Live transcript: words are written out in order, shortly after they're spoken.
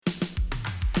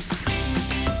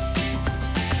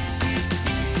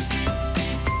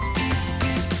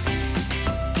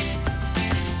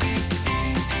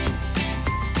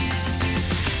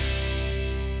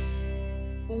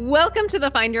Welcome to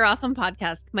the Find Your Awesome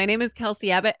podcast. My name is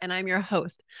Kelsey Abbott, and I'm your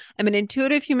host. I'm an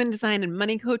intuitive human design and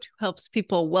money coach who helps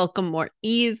people welcome more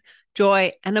ease,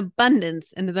 joy, and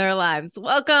abundance into their lives.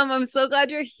 Welcome. I'm so glad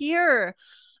you're here.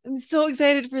 I'm so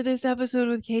excited for this episode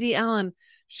with Katie Allen.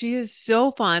 She is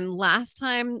so fun. Last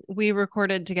time we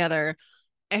recorded together,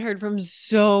 I heard from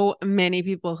so many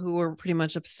people who were pretty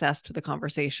much obsessed with the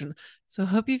conversation. So I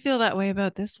hope you feel that way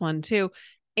about this one too.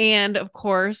 And of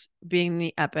course, being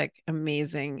the epic,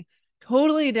 amazing,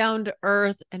 totally down to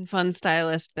earth and fun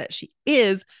stylist that she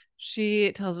is,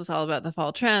 she tells us all about the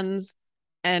fall trends.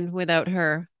 And without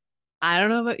her, I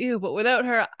don't know about you, but without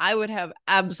her, I would have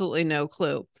absolutely no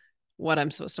clue what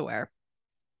I'm supposed to wear.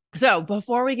 So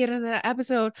before we get into that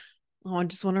episode, I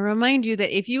just want to remind you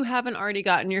that if you haven't already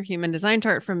gotten your human design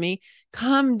chart from me,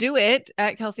 come do it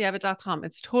at kelseyabbott.com.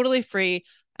 It's totally free.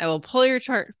 I will pull your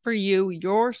chart for you,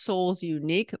 your soul's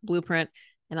unique blueprint,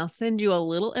 and I'll send you a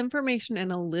little information and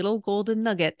a little golden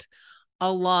nugget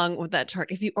along with that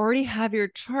chart. If you already have your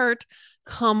chart,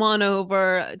 come on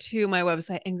over to my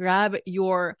website and grab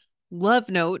your love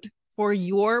note for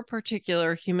your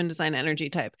particular human design energy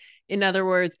type. In other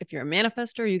words, if you're a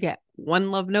manifestor, you get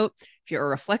one love note. If you're a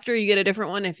reflector, you get a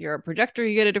different one. If you're a projector,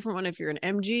 you get a different one. If you're an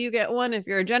MG, you get one. If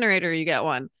you're a generator, you get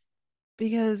one.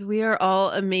 Because we are all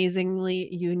amazingly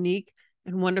unique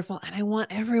and wonderful. And I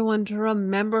want everyone to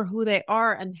remember who they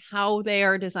are and how they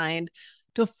are designed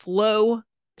to flow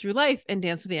through life and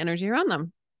dance with the energy around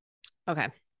them. Okay.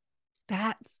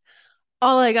 That's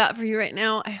all I got for you right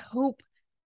now. I hope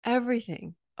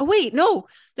everything. Oh, wait, no,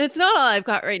 that's not all I've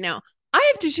got right now.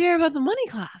 I have to share about the money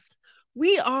class.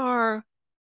 We are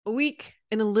a week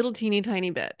and a little teeny tiny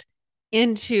bit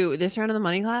into this round of the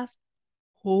money class.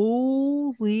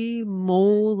 Holy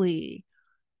moly.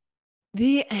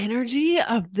 The energy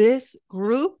of this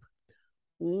group.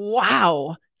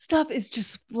 Wow. Stuff is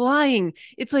just flying.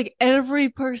 It's like every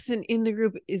person in the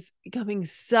group is becoming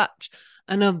such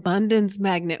an abundance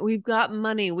magnet. We've got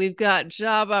money. We've got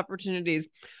job opportunities.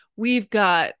 We've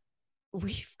got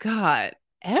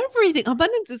everything.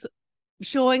 Abundance is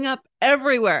showing up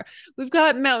everywhere. We've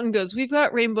got mountain goats. We've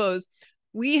got rainbows.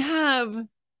 Really,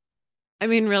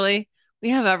 we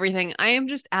have everything. I am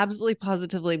just absolutely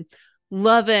positively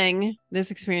loving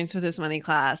this experience with this money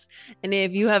class. And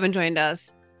if you haven't joined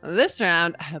us this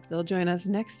round, I hope they'll join us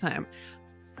next time.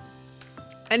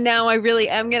 And now I really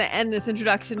am going to end this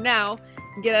introduction now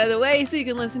and get out of the way so you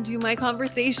can listen to my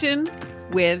conversation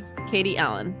with Katie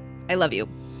Allen. I love you.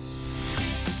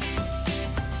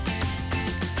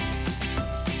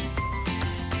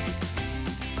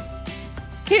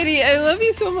 Katie, I love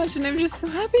you so much, and I'm just so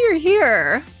happy you're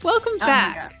here. Welcome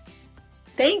back.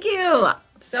 Thank you.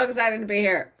 So excited to be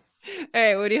here. All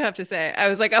right, what do you have to say? I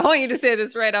was like, I want you to say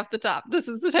this right off the top. This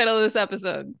is the title of this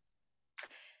episode.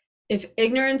 If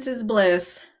ignorance is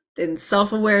bliss, then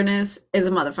self-awareness is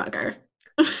a motherfucker.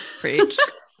 Preach.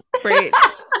 Preach.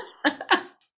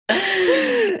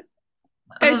 Hey,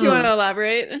 do you want to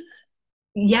elaborate?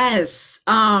 Yes.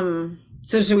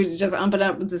 So should we just ump it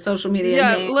up with the social media?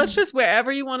 Yeah, let's just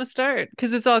wherever you want to start,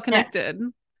 because it's all connected. Yeah.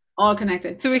 All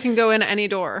connected. So we can go in any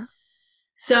door.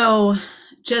 So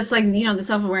just like, the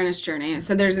self-awareness journey.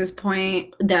 So there's this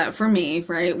point that for me,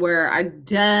 right, where I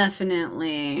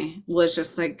definitely was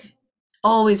just like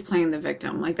always playing the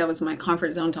victim. Like that was my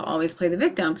comfort zone, to always play the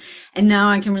victim. And now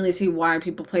I can really see why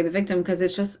people play the victim, because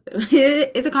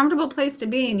it's a comfortable place to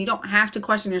be, and you don't have to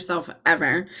question yourself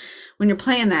ever when you're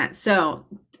playing that. So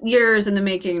years in the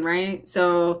making, right?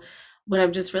 So what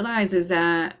I've just realized is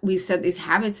that we set these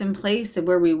habits in place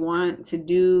where we want to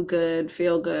do good,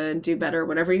 feel good, do better,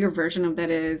 whatever your version of that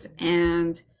is.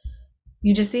 And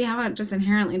you just see how it just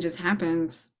inherently just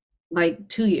happens, like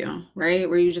to you, right?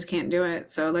 Where you just can't do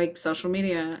it. So like social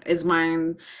media is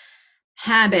my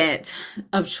habit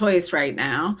of choice right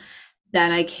now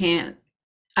that I can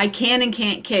and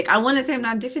can't kick. I want to say I'm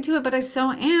not addicted to it, but I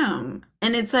so am.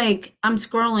 And it's like I'm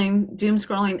scrolling, doom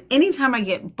scrolling anytime I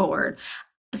get bored.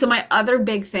 So my other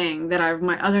big thing that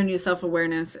my other new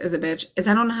self-awareness is is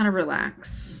I don't know how to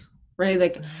relax, right?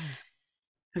 Like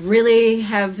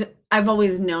I've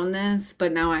always known this,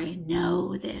 but now I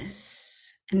know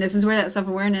this. And this is where that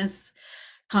self-awareness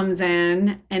comes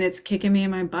in, and it's kicking me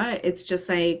in my butt. It's just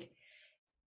like,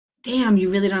 damn, you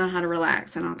really don't know how to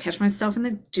relax. And I'll catch myself in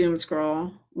the doom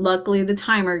scroll. Luckily, the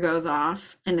timer goes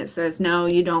off and it says, no,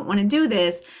 you don't want to do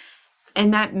this.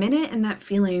 And that minute and that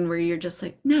feeling where you're just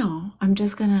like, no, I'm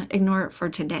just going to ignore it for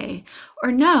today.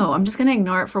 Or no, I'm just going to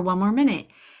ignore it for one more minute.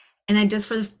 And I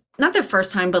just, not the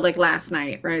first time, but like last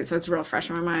night, right? So it's real fresh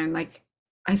in my mind. Like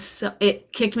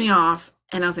it kicked me off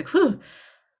and I was like, whew,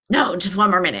 no, just one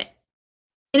more minute.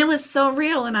 And it was so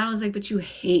real. And I was like, but you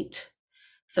hate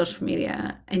social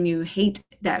media and you hate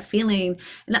that feeling.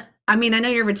 And I mean, I know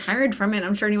you're retired from it.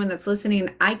 I'm sure anyone that's listening,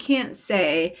 I can't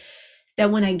say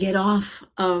that when I get off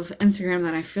of Instagram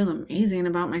that I feel amazing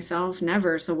about myself.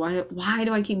 Never. So why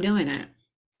do I keep doing it?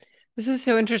 This is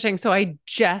so interesting. So I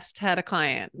just had a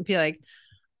client be like,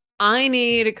 I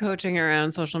need coaching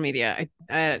around social media.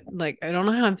 I don't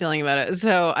know how I'm feeling about it.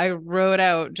 So I wrote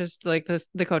out just like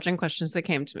the coaching questions that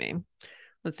came to me.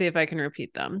 Let's see if I can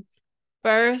repeat them.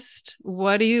 First,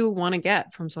 what do you want to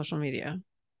get from social media?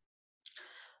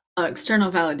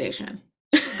 External validation.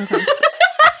 Okay.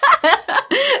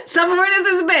 Self-awareness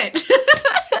is a bitch.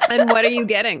 And what are you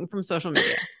getting from social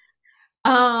media?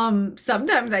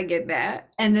 Sometimes I get that,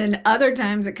 and then other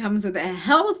times it comes with a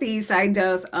healthy side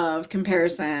dose of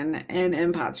comparison and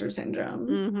imposter syndrome.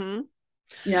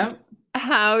 Mm-hmm. Yep.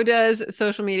 How does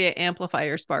social media amplify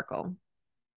your sparkle?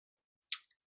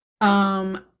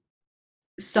 Um,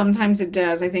 Sometimes it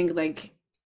does. I think like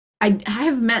I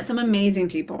have met some amazing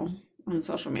people on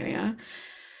social media.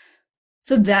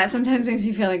 So that sometimes makes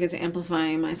me feel like it's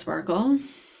amplifying my sparkle.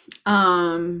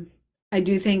 Um, I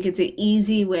do think it's an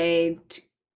easy way to,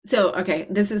 so okay,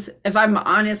 this is if I'm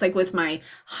honest, like with my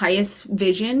highest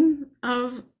vision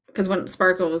of, because when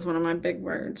sparkle is one of my big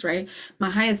words, right?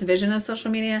 My highest vision of social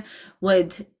media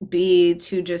would be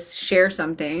to just share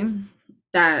something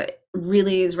that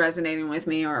really is resonating with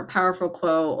me, or a powerful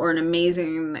quote, or an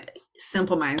amazing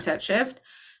simple mindset shift,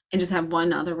 and just have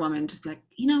one other woman just be like,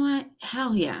 you know what?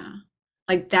 Hell yeah.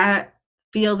 Like that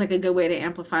feels like a good way to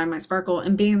amplify my sparkle.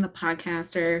 And being the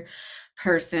podcaster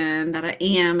person that I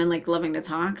am and like loving to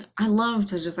talk, I love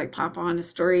to just like pop on to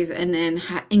stories and then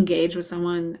engage with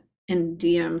someone in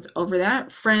DMs over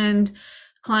that friend,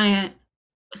 client,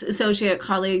 associate,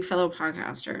 colleague, fellow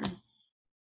podcaster.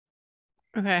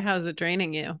 Okay, how's it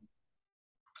draining you?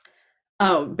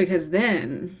 Oh, because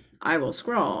then I will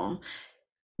scroll.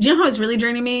 Do you know how it's really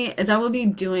draining me? Is I will be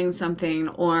doing something,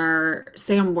 or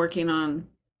say I'm working on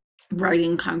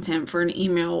writing content for an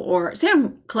email, or say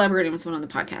I'm collaborating with someone on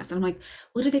the podcast and I'm like,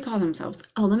 what do they call themselves?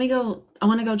 Oh, let me go, I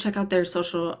want to go check out their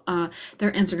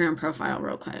their Instagram profile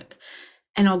real quick.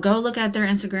 And I'll go look at their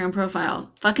Instagram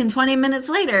profile. Fucking 20 minutes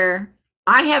later,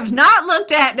 I have not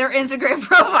looked at their Instagram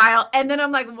profile. And then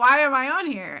I'm like, why am I on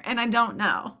here? And I don't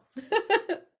know.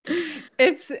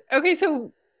 It's okay.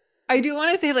 So I do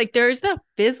want to say, like, there's the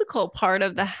physical part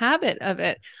of the habit of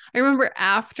it. I remember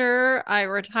after I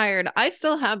retired, I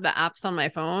still have the apps on my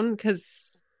phone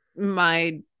because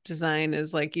my design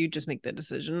is like, you just make the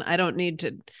decision. I don't need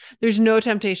to, there's no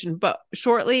temptation. But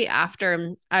shortly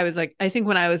after, I was like, I think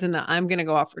when I was in the, I'm going to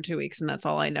go off for 2 weeks and that's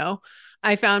all I know.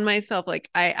 I found myself like,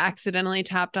 I accidentally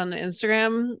tapped on the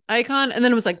Instagram icon and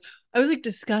then it was like, I was like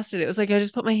disgusted. It was like, I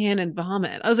just put my hand in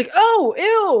vomit. I was like, oh,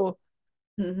 ew.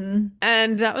 Mm-hmm.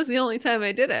 And that was the only time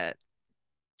I did it.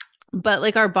 But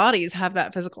like our bodies have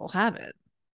that physical habit.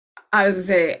 I was gonna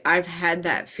say I've had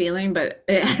that feeling, but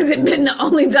it hasn't been the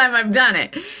only time I've done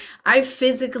it. I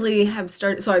physically have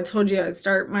started, so I told you I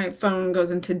start my phone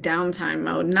goes into downtime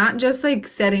mode, not just like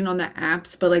setting on the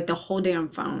apps, but like the whole damn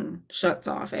phone shuts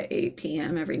off at 8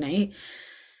 p.m. every night.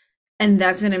 And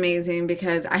that's been amazing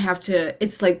because I have to,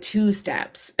 it's like two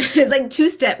steps. It's like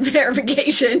two-step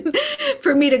verification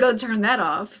for me to go turn that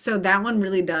off. So that one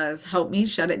really does help me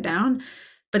shut it down.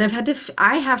 But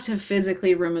I have to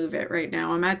physically remove it right now.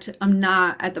 I'm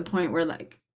not at the point where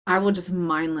like I will just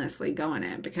mindlessly go in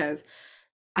it because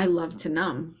I love to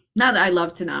numb. Not that I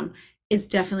love to numb. It's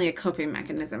definitely a coping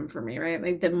mechanism for me, right?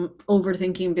 Like the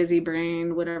overthinking, busy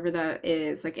brain, whatever that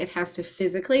is, like it has to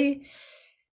physically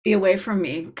be away from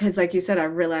me because like you said, I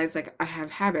realized like I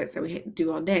have habits that we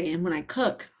do all day, and when I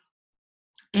cook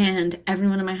and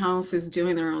everyone in my house is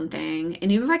doing their own thing,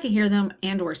 and even if I can hear them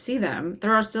and or see them,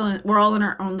 they're all still we're all in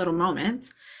our own little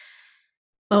moments.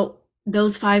 But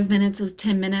those 5 minutes, those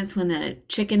 10 minutes when the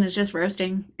chicken is just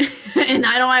roasting and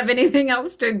I don't have anything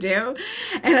else to do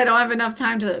and I don't have enough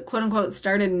time to quote unquote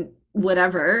start in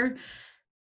whatever,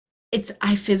 it's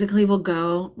I physically will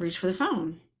go reach for the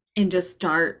phone and just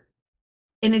start.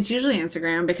 And it's usually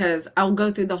Instagram because I'll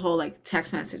go through the whole like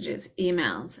text messages,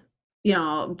 emails,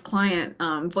 client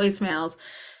voicemails,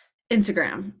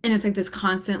 Instagram. And it's like this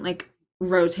constant like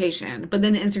rotation. But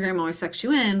then Instagram always sucks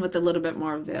you in with a little bit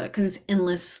more of the, because it's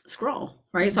endless scroll,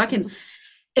 right? So I can,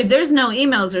 if there's no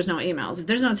emails, there's no emails. If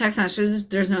there's no text messages,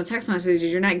 there's no text messages.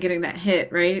 You're not getting that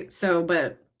hit, right? So,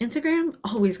 but Instagram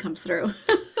always comes through.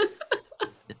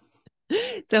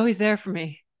 It's always there for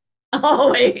me.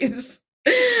 Always.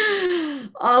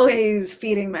 Always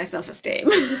feeding my self-esteem.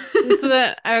 So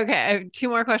that, okay, I have two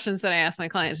more questions that I asked my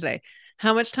client today.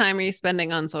 How much time are you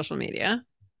spending on social media?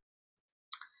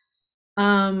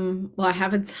 Well,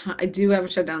 I do have a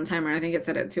shutdown timer. I think it's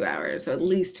set at 2 hours, so at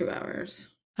least 2 hours.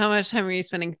 How much time are you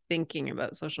spending thinking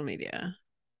about social media?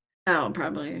 Oh,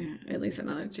 probably at least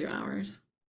another 2 hours.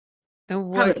 And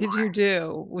what Probably could you more.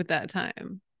 do with that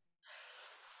time?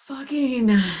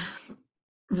 Fucking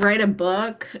write a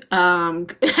book,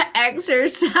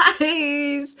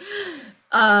 exercise,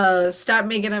 stop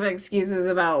making up excuses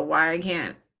about why I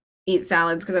can't eat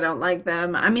salads because I don't like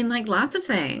them. I mean, like lots of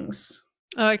things.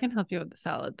 Oh, I can help you with the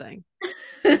salad thing.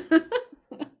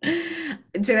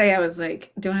 Today I was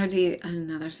like, do I have to eat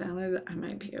another salad? I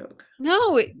might puke.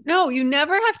 No, no, you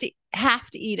never have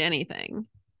to eat anything.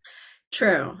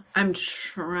 True. I'm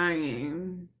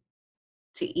trying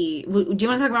to eat. Do you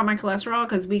want to talk about my cholesterol?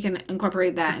 Because we can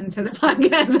incorporate that into the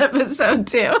podcast episode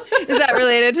too. Is that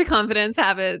related to confidence,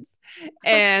 habits,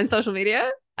 and social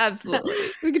media? Absolutely.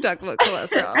 We can talk about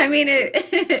cholesterol. I mean,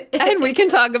 And we can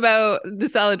talk about the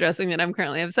salad dressing that I'm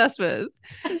currently obsessed with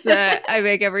that I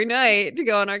make every night to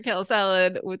go on our kale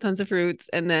salad with tons of fruits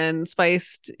and then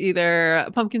spiced either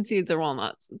pumpkin seeds or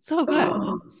walnuts. It's so good.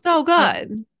 oh, So I,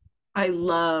 good. I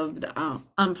loved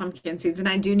pumpkin seeds, and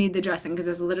I do need the dressing because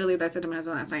that's literally what I said to my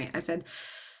husband last night. I said,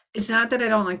 it's not that I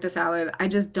don't like the salad. I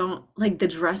just don't like the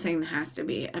dressing has to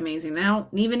be amazing. I don't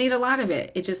even need a lot of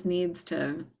it. It just needs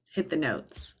to hit the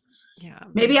notes. Yeah.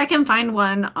 Maybe I can find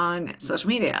one on social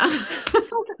media.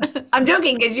 I'm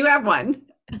joking because you have one.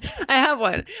 I have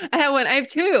one. I have one. I have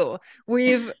two.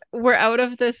 We're out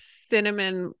of the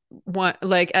cinnamon one,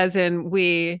 like as in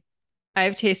I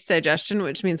have taste digestion,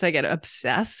 which means I get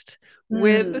obsessed Mm.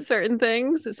 with certain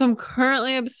things. So I'm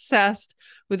currently obsessed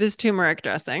with this turmeric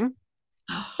dressing,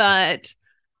 but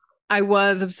I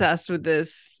was obsessed with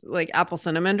this like apple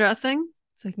cinnamon dressing.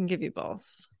 So I can give you both.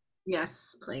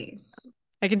 Yes, please.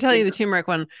 I can tell you Give the them. turmeric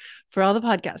one for all the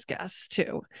podcast guests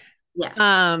too. Yes.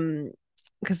 Um,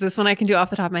 because this one I can do off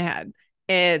the top of my head.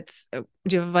 Do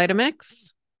you have a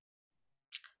Vitamix?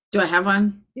 Do I have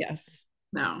one? Yes.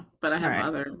 No, but I All have right.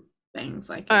 other things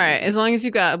like All a right. As long as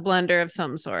you've got a blender of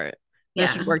some sort, that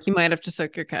should yeah. work. You might have to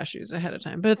soak your cashews ahead of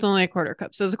time, but it's only a quarter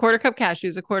cup. So it's a quarter cup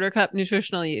cashews, a quarter cup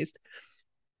nutritional yeast,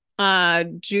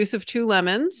 juice of 2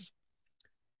 lemons,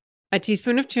 a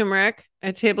teaspoon of turmeric,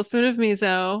 a tablespoon of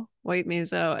miso, white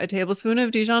miso, a tablespoon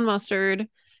of Dijon mustard,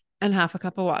 and half a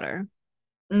cup of water.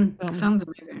 Boom. Sounds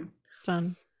amazing. It's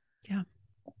done. Yeah.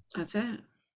 That's it.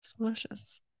 It's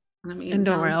delicious. And I'm And eating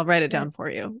don't worry, salads. I'll write it down for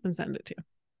you and send it to you.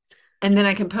 And then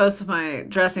I can post my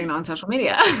dressing on social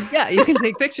media. Yeah, you can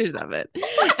take pictures of it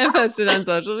and post it on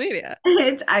social media.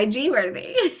 It's IG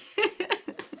worthy.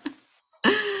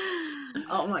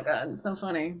 Oh my God, so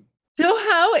funny. So,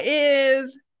 how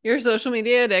is your social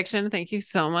media addiction? Thank you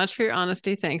so much for your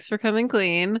honesty. Thanks for coming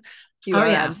clean. You Oh are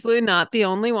yeah. absolutely not the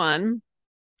only one.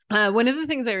 One of the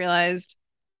things I realized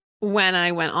when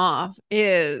I went off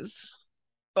is,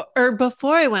 or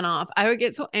before I went off, I would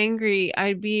get so angry.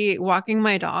 I'd be walking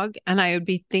my dog and I would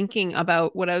be thinking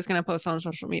about what I was going to post on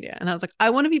social media. And I was like,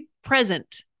 I want to be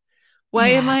present. Why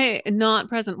am Yeah. I not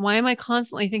present? Why am I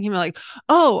constantly thinking about like,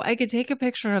 oh, I could take a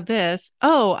picture of this.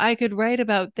 Oh, I could write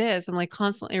about this. I'm like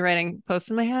constantly writing posts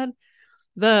in my head.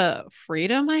 The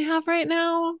freedom I have right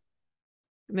now,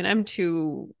 I mean, I'm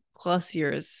 2+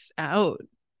 years out.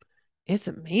 It's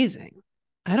amazing.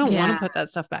 I don't want to Yeah. put that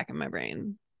stuff back in my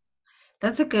brain.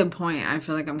 That's a good point. I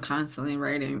feel like I'm constantly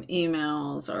writing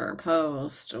emails or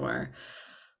posts or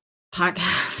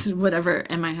podcasts, whatever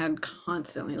in my head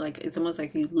constantly. Like it's almost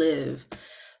like you live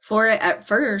for it. At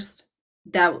first,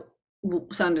 that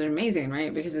sounded amazing,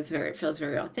 right? Because it feels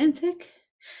very authentic,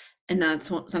 and that's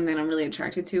something I'm really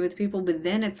attracted to with people. But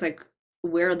then it's like,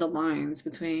 where are the lines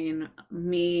between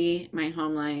me, my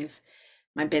home life,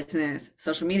 my business,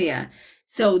 social media?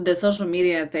 So the social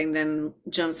media thing then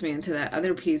jumps me into that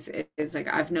other piece is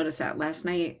like I've noticed that last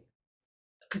night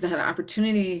because I had an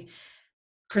opportunity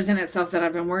present itself that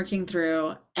I've been working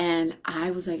through. And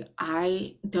I was like,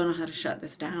 I don't know how to shut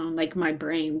this down, like my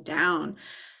brain down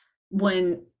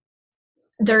when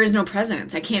there is no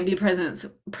presence. I can't be present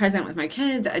with my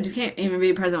kids. I just can't even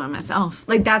be present with myself.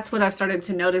 Like that's what I've started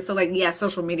to notice. So like, yes,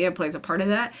 social media plays a part of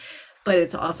that, but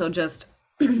it's also just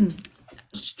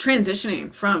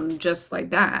transitioning from just like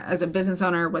that as a business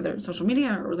owner, whether it's social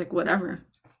media or like whatever.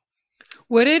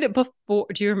 What did before,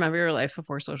 do you remember your life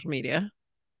before social media?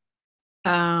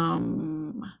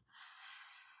 Um,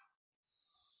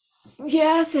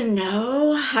 Yes and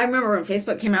no. I remember when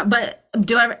Facebook came out, but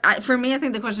for me, I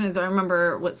think the question is, do I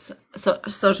remember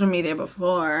social media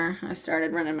before I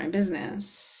started running my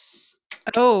business?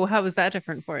 Oh, how was that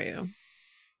different for you?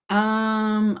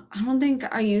 I don't think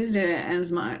I used it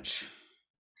as much.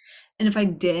 And if I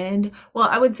did, well,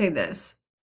 I would say this.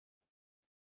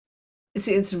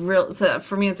 it's real. So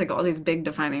for me, it's like all these big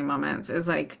defining moments is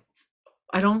like,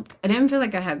 I didn't feel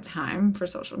like I had time for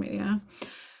social media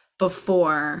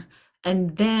before.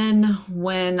 And then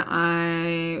when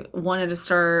I wanted to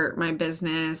start my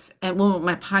business and well,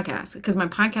 my podcast, because my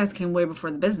podcast came way before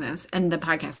the business, and the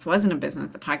podcast wasn't a business,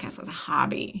 the podcast was a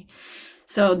hobby.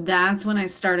 So that's when I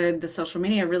started the social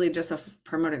media, really just of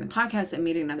promoting the podcast and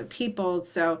meeting other people.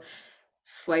 So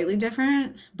slightly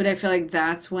different, but I feel like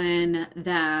that's when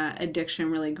that addiction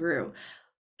really grew.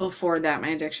 Before that, my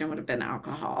addiction would have been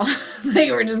alcohol. Like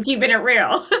we're just keeping it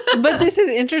real. But this is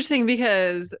interesting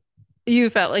because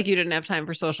you felt like you didn't have time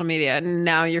for social media. And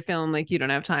now you're feeling like you don't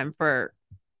have time for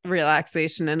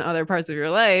relaxation in other parts of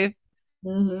your life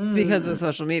because of Hmm.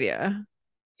 social media.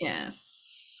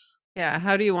 Yes. Yeah.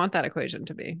 How do you want that equation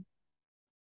to be?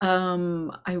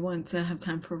 I want to have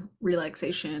time for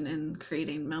relaxation and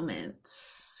creating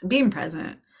moments, being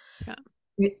present. Yeah.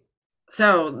 Y-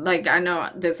 So, like, I know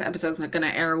this episode's not going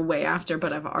to air way after,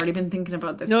 but I've already been thinking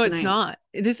about this No, it's tonight. not.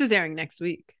 This is airing next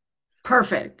week.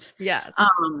 Perfect. Yes.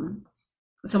 Um,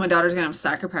 so my daughter's gonna have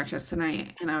soccer practice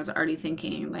tonight, and I was already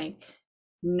thinking, like,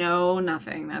 no,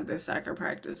 nothing at this soccer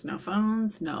practice. No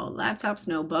phones, no laptops,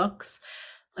 no books.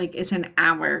 Like, it's an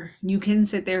hour. You can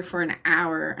sit there for an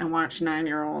hour and watch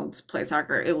 9-year-olds play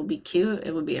soccer. It will be cute,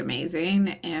 it will be amazing,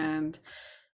 and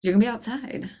you're gonna be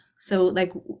outside. So,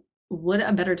 like, what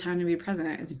a better time to be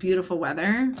present. It's beautiful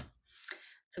weather.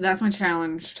 So that's my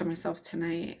challenge to myself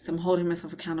tonight. So I'm holding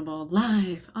myself accountable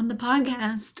live on the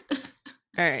podcast. All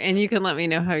right. And you can let me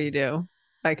know how you do.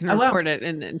 I can I will. record it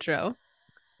in the intro.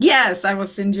 Yes, I will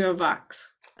send you a box.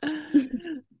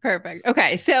 Perfect.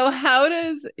 Okay. So, how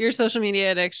does your social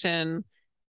media addiction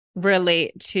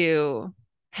relate to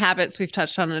habits? We've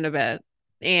touched on it a bit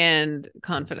and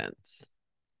confidence.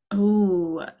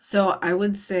 Oh, so I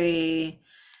would say,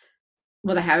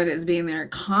 well, the habit is being there.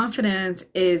 Confidence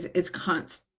is it's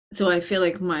const. So I feel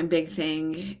like my big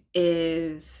thing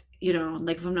is,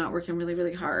 like if I'm not working really,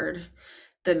 really hard,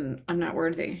 then I'm not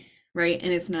worthy, right?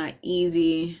 And it's not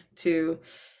easy to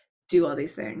do all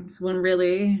these things when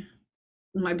really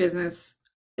my business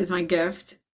is my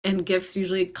gift, and gifts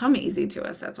usually come easy to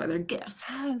us. That's why they're gifts.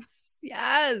 Yes.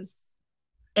 Yes.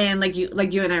 And like you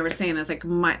and I were saying, it's like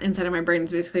my inside of my brain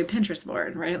is basically a Pinterest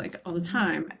board, right? Like all the Mhm.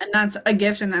 time. And that's a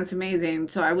gift and that's amazing.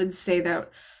 So I would say that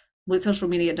what social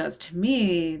media does to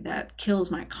me that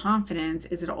kills my confidence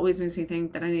is it always makes me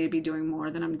think that I need to be doing more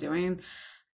than I'm doing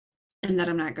and that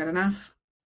I'm not good enough.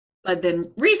 But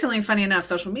then recently, funny enough,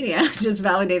 social media just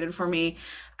validated for me.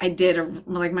 I did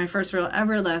like my first reel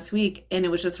ever last week, and it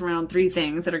was just around 3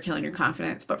 things that are killing your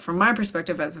confidence. But from my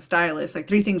perspective as a stylist, like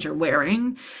 3 things you're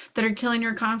wearing that are killing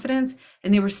your confidence,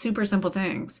 and they were super simple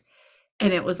things.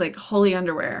 And it was like holy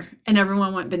underwear, and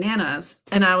everyone went bananas.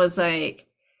 And I was like,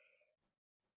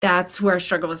 that's where I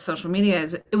struggle with social media.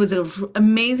 Is it was an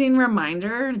amazing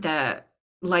reminder that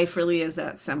life really is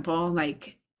that simple.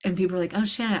 Like, and people are like, "Oh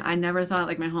shit, I never thought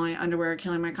like my holy underwear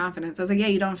killing my confidence." I was like, "Yeah,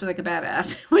 you don't feel like a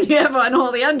badass when you have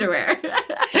unholy underwear."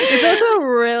 It's also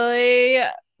really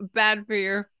bad for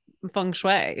your feng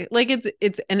shui. Like it's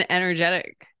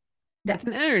That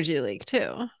an energy leak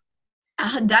too.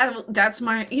 that's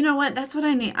my, you know what? That's what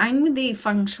I need. I'm the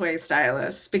feng shui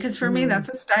stylist because for me, Mhm. that's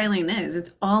what styling is.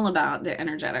 It's all about the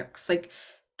energetics, like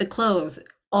the clothes,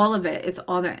 all of it. It's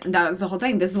all that. And that was the whole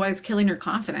thing. This is why it's killing your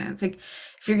confidence. Like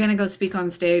if you're gonna go speak on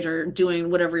stage or doing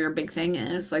whatever your big thing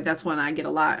is, like that's when I get a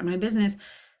lot in my business.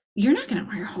 You're not gonna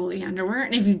wear holy underwear,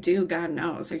 and if you do, God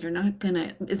knows, like you're not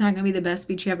gonna. It's not gonna be the best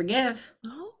speech you ever give.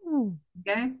 Oh.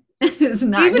 Okay, it's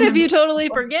not Even gonna if be. you totally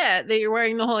forget that you're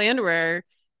wearing the holy underwear,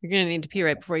 you're gonna need to pee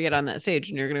right before you get on that stage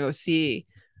and you're gonna go see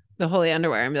the holy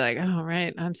underwear and be like, oh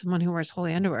right, I'm someone who wears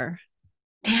holy underwear.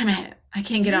 Damn it, I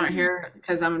can't get out Yeah. here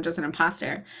because I'm just an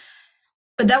imposter.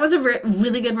 But that was a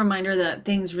really good reminder that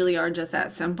things really are just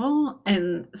that simple.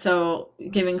 And so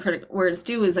giving credit where it's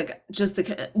due is like just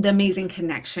the amazing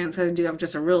connections. I do have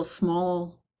just a real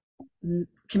small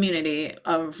community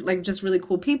of like just really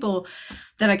cool people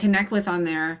that I connect with on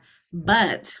there.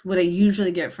 But what I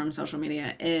usually get from social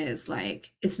media is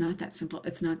like, it's not that simple.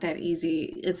 It's not that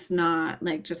easy. It's not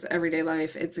like just everyday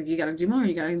life. It's like, you got to do more.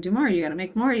 You got to do more. You got to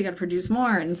make more. You got to produce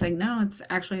more. And it's like, no, it's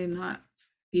actually not.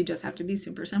 You just have to be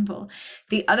super simple.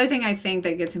 The other thing I think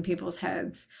that gets in people's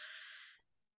heads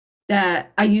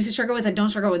that I used to struggle with, I don't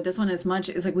struggle with this one as much,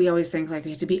 is like we always think like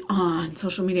we have to be on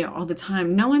social media all the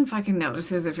time. No one fucking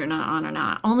notices if you're not on or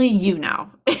not. Only you know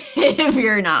if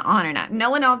you're not on or not. No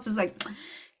one else is like,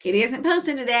 Katie isn't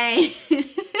posting today.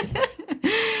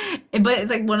 But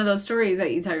it's like one of those stories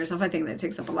that you tell yourself, I think that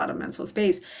takes up a lot of mental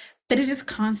space. But it just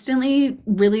constantly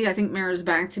really, I think, mirrors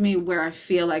back to me where I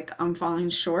feel like I'm falling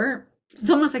short It's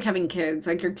almost like having kids.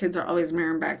 Like your kids are always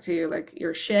mirroring back to you like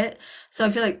your shit. So I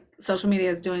feel like social media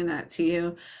is doing that to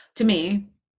you, to me.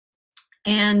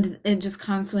 And it just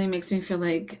constantly makes me feel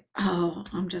like, oh,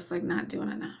 I'm just like not doing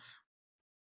enough.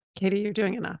 Katie, you're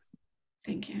doing enough.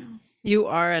 Thank you. You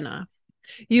are enough.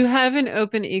 You have an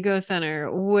open ego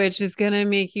center, which is going to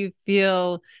make you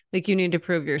feel like you need to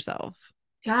prove yourself.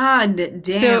 God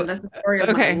damn, So, that's the story of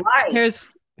my okay, here's life.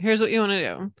 here's what you want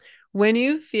to do. When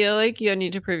you feel like you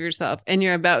need to prove yourself and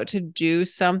you're about to do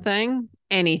something,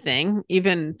 anything,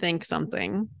 even think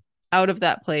something out of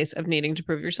that place of needing to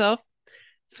prove yourself,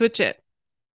 switch it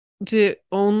to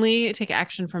only take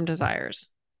action from desires.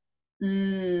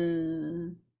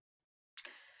 Mm,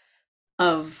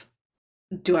 of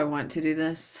do I want to do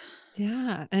this?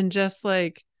 Yeah, and just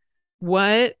like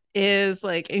what is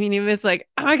like, I mean, if it's like,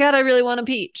 oh my God, I really want a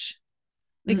peach.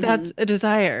 Like Mm-hmm. that's a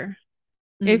desire.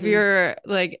 If Mm-hmm. you're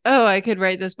like, oh, I could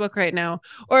write this book right now,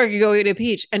 or I could go eat a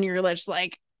peach, and you're just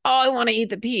like, oh, I want to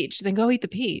eat the peach, then go eat the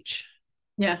peach.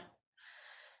 Yeah,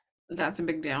 that's a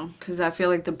big deal because I feel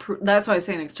like that's why I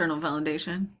say an external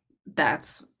validation.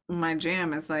 That's my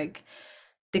jam is like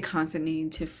the constant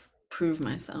need to prove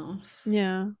myself.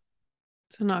 Yeah.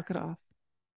 So knock it off.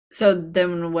 So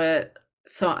then what?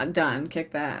 So I'm done.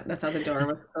 Kick that. That's out the door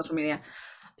with social media.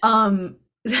 Um,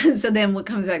 so then what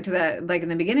comes back to that, like in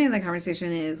the beginning of the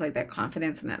conversation, is like that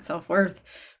confidence and that self-worth.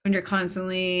 When you're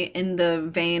constantly in the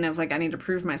vein of like, I need to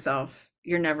prove myself,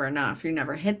 you're never enough. You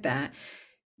never hit that.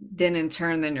 Then in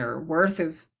turn, then your worth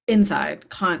is inside.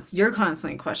 You're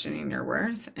constantly questioning your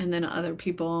worth. And then other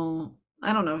people,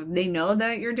 I don't know if they know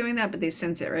that you're doing that, but they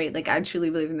sense it, right? Like I truly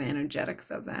believe in the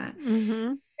energetics of that.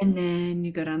 Mm-hmm. And then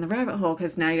you go down the rabbit hole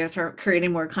because now you gotta start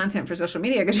creating more content for social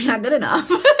media because you're not good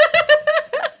enough.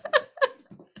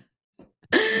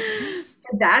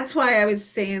 That's why I was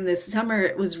saying this summer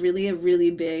it was really a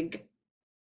really big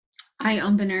eye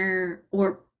opener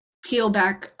or peel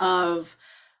back of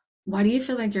why do you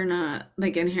feel like you're not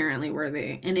like inherently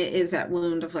worthy? And it is that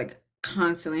wound of like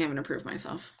constantly having to prove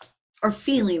myself or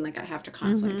feeling like I have to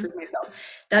constantly Mm-hmm. prove myself.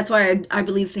 That's why I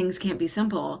believe things can't be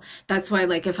simple. That's why,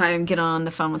 like, if I get on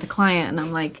the phone with a client and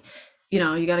I'm like, you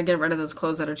know, you got to get rid of those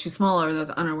clothes that are too small or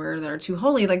those underwear that are too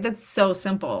holy. Like, that's so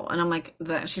simple. And I'm like,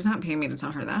 that she's not paying me to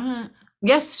tell her that.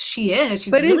 Yes, she is.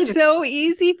 She's But really it's just, so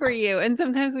easy for you. And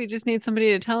sometimes we just need somebody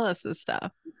to tell us this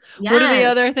stuff. What are the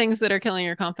yes. other things that are killing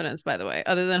your confidence, by the way,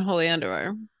 other than holy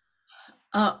underwear?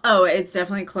 Oh, it's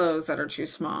definitely clothes that are too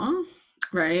small,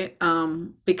 right?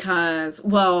 Because,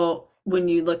 well, when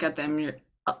you look at them, you're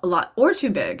a lot or too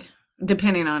big,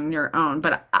 depending on your own.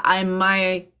 But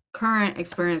my current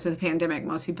experience with the pandemic,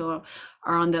 most people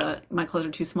are on the my clothes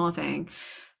are too small thing.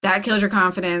 That kills your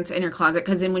confidence in your closet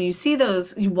because then when you see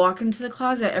those, you walk into the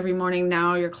closet every morning.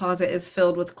 Now your closet is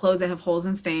filled with clothes that have holes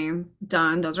and stain.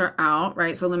 Done. Those are out,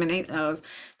 right? So eliminate those.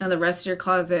 Now the rest of your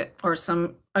closet or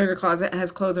some of your closet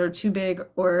has clothes that are too big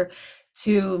or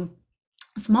too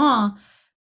small.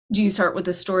 Do you start with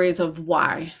the stories of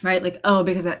why, right? Like, oh,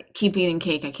 because I keep eating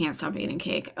cake, I can't stop eating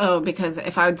cake. Oh, because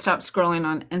if I would stop scrolling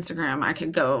on Instagram, I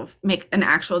could go make an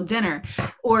actual dinner.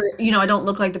 Or, you know, I don't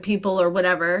look like the people or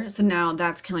whatever. So now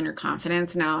that's killing your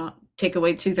confidence. Now take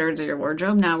away 2/3 of your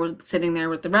wardrobe. Now we're sitting there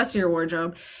with the rest of your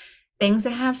wardrobe. Things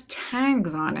that have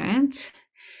tags on it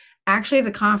actually is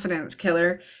a confidence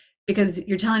killer because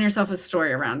you're telling yourself a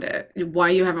story around it, why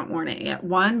you haven't worn it yet.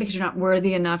 One, because you're not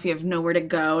worthy enough, you have nowhere to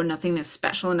go, nothing is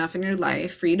special enough in your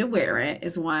life for you to wear it,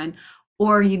 is one.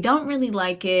 Or you don't really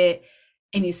like it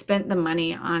and you spent the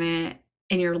money on it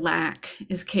and your lack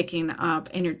is kicking up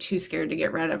and you're too scared to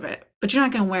get rid of it, but you're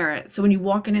not going to wear it. So when you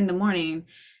walk in the morning,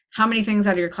 how many things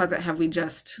out of your closet have we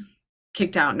just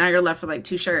kicked out? Now you're left with like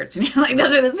two shirts and you're like,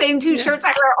 those are the same two Yeah. shirts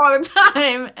I wear all the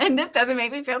time. And this doesn't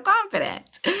make me feel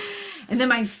confident. And then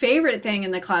my favorite thing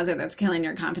in the closet that's killing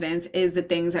your confidence is the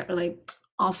things that are like,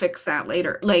 I'll fix that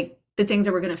later. Like the things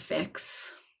that we're going to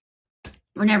fix.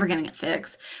 We're never going to get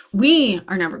fixed. We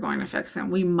are never going to fix them.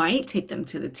 We might take them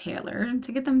to the tailor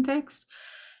to get them fixed.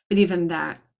 But even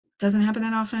that doesn't happen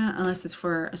that often unless it's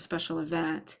for a special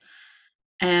event.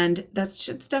 And it's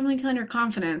definitely killing your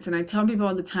confidence. And I tell people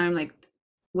all the time, like,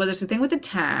 whether it's the thing with the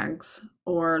tags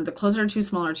or the clothes are too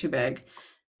small or too big,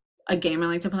 a game I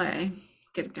like to play,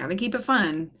 gotta keep it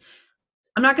fun.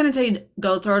 I'm not gonna tell you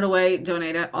go throw it away,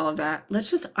 donate it, all of that. Let's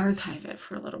just archive it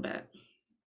for a little bit.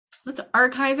 Let's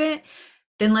archive it,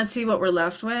 then let's see what we're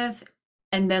left with,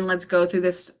 and then let's go through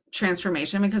this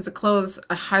transformation because the clothes,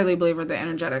 I highly believe, are the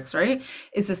energetics, right?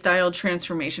 Is the style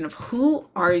transformation of who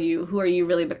are you? Who are you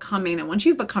really becoming? And once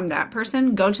you've become that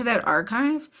person, go to that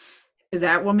archive. Is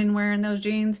that woman wearing those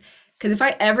jeans? Because if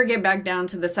I ever get back down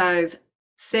to the size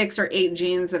 6 or 8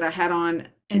 jeans that I had on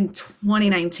in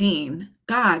 2019.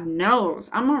 God knows.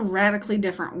 I'm a radically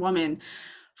different woman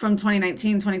from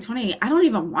 2019, 2020. I don't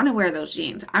even want to wear those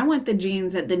jeans. I want the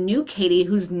jeans that the new Katie,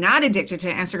 who's not addicted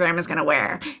to Instagram, is going to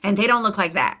wear. And they don't look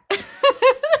like that.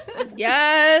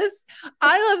 Yes.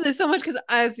 I love this so much because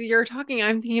as you're talking,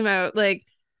 I'm thinking about like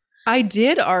I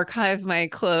did archive my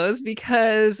clothes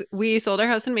because we sold our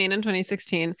house in Maine in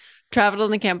 2016, traveled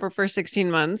in the camper for 16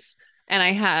 months, and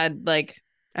I had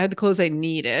the clothes I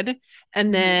needed. And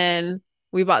Mhm. then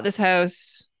we bought this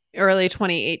house early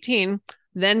 2018.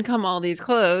 Then come all these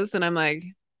clothes, and I'm like,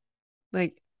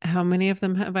 how many of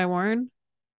them have I worn?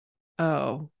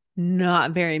 Oh,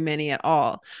 not very many at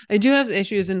all. I do have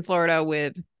issues in Florida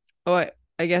with, oh,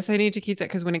 I guess I need to keep that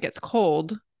because when it gets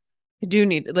cold, I do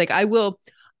need, like,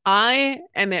 I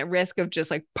am at risk of just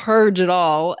like purge it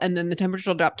all. And then the temperature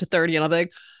will drop to 30 and I'll be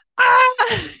like,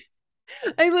 ah,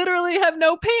 I literally have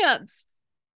no pants.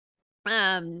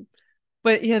 Um,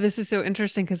 but yeah, this is so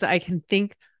interesting because I can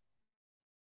think,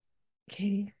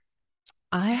 Katie,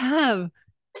 I have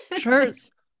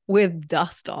shirts with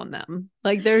dust on them.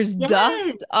 Like there's Yes.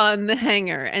 dust on the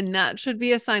hanger, and that should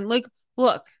be a sign. Like,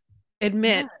 look,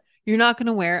 admit Yeah. you're not going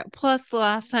to wear it. Plus, the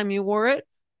last time you wore it,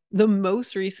 the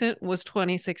most recent was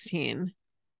 2016.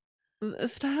 The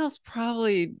style's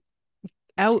probably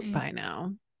out Okay. by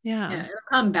now. Yeah. Yeah. It'll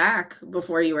come back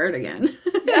before you wear it again.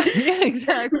 Yeah. Yeah,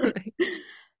 exactly.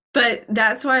 But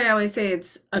that's why I always say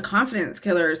it's a confidence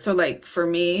killer. So, like for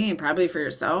me, and probably for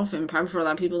yourself, and probably for a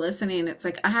lot of people listening, it's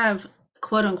like I have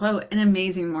quote unquote an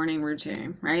amazing morning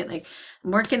routine, right? Like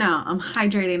I'm working out, I'm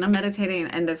hydrating, I'm meditating,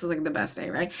 and this is like the best day,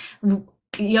 right?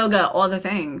 Yoga, all the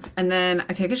things. And then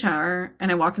I take a shower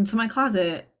and I walk into my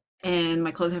closet and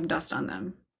my clothes have dust on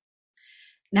them.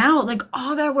 Now, like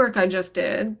all that work I just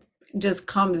did just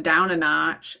comes down a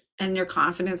notch and your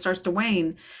confidence starts to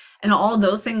wane. And all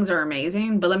those things are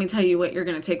amazing, but let me tell you what you're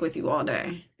going to take with you all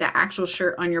day. The actual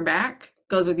shirt on your back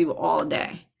goes with you all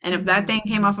day. And if that Mhm. thing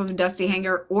came off of a dusty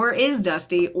hanger or is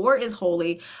dusty or is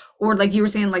holy, or like you were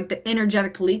saying, like the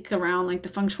energetic leak around like the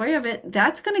feng shui of it,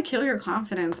 that's going to kill your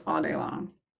confidence all day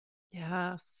long.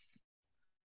 Yes.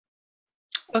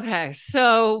 Okay.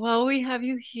 So while we have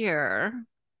you here,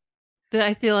 that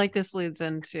I feel like this leads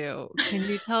into, can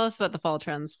you tell us about the fall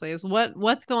trends, please?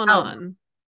 What's going Oh. on?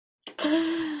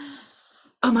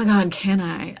 Oh my God, can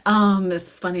I?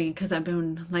 It's funny because I've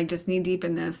been like just knee deep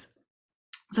in this.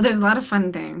 So there's a lot of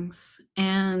fun things,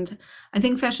 and I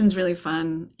think fashion's really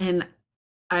fun. And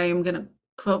I'm gonna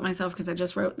quote myself because I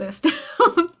just wrote this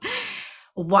down.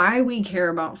 Why we care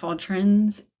about fall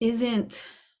trends isn't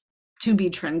to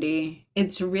be trendy.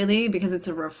 It's really because it's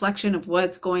a reflection of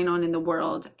what's going on in the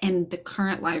world and the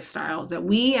current lifestyles that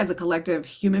we as a collective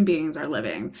human beings are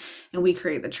living, and we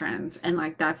create the trends. And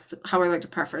like that's how I like to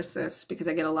preface this because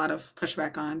I get a lot of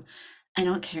pushback on I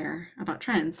don't care about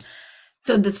trends.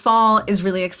 So this fall is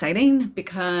really exciting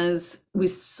because we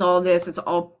saw this, it's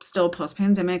all still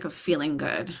post-pandemic of feeling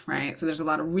good, right? So there's a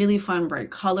lot of really fun, bright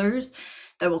colors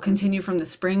that will continue from the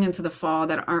spring into the fall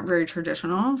that aren't very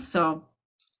traditional. So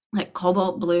like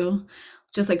cobalt blue,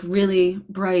 just like really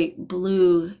bright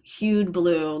blue, hued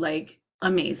blue, like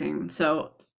amazing.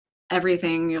 So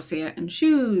everything you'll see it in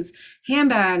shoes,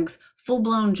 handbags,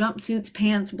 full-blown jumpsuits,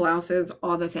 pants, blouses,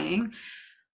 all the thing.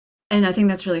 And I think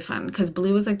that's really fun because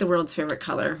blue is like the world's favorite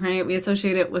color, right? We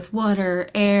associate it with water,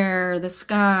 air, the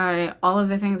sky, all of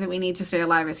the things that we need to stay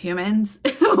alive as humans,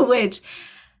 which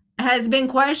has been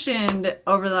questioned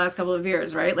over the last couple of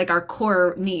years, right? Like our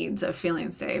core needs of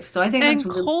feeling safe. So I think that's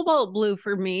And really, cobalt blue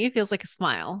for me feels like a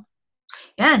smile.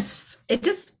 yes,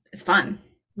 it's fun.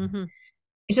 Hmm.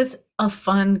 It's just a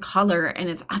fun color and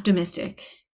it's optimistic.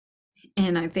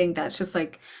 And I think that's just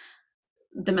like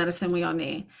the medicine we all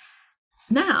need.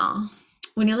 Now,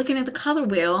 when you're looking at the color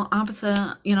wheel,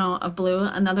 opposite, of blue,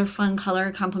 another fun color,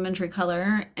 complementary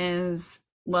color is,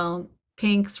 well,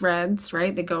 pinks, reds,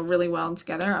 right? They go really well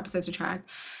together, opposites attract.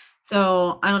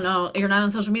 So I don't know, you're not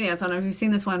on social media, so I don't know if you've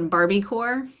seen this one, Barbie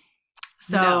core. No.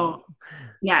 So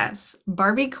yes,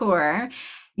 Barbie core.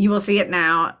 You will see it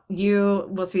now. You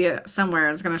will see it somewhere.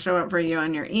 It's going to show up for you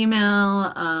on your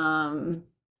email,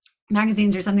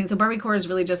 magazines or something. So Barbie core is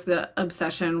really just the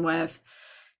obsession with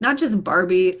not just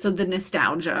Barbie, so the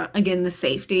nostalgia, again, the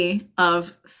safety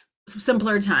of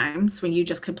simpler times when you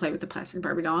just could play with the plastic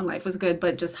Barbie doll and life was good,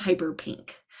 but just hyper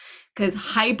pink. Because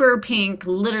hyper pink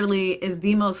literally is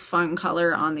the most fun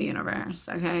color on the universe.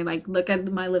 Okay. Like look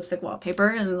at my lipstick wallpaper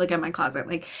and look at my closet.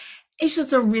 Like it's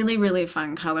just a really, really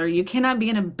fun color. You cannot be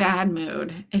in a bad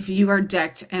mood if you are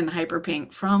decked in hyper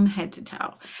pink from head to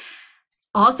toe.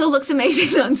 Also looks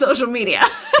amazing on social media.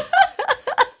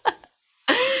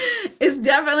 It's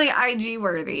definitely IG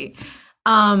worthy.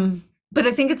 But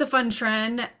I think it's a fun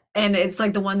trend, and it's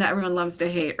like the one that everyone loves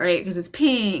to hate, right? Because it's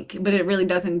pink, but it really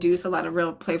does induce a lot of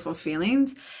real playful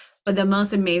feelings. But the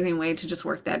most amazing way to just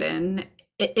work that in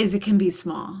is it can be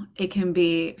small. It can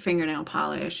be fingernail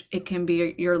polish. It can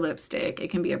be your lipstick. It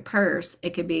can be a purse.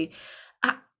 It could be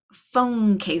a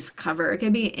phone case cover. It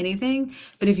could be anything.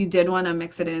 But if you did want to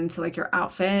mix it into like your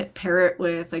outfit, pair it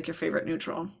with like your favorite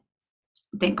neutral.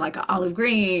 Think like a olive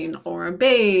green or a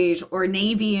beige or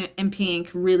navy and pink,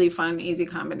 really fun, easy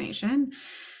combination.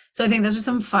 So I think those are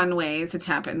some fun ways to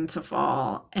tap into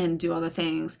fall and do all the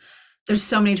things. There's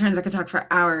so many trends I could talk for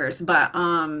hours, but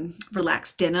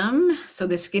relaxed denim. So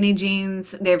the skinny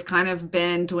jeans, they've kind of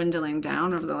been dwindling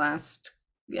down over the last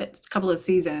couple of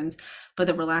seasons, but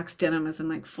the relaxed denim is in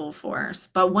like full force.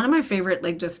 But one of my favorite,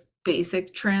 like just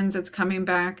basic trends that's coming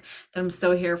back that I'm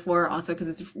so here for, also because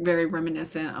it's very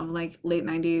reminiscent of like late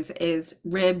 90s, is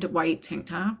ribbed white tank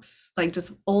tops, like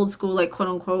just old school, like quote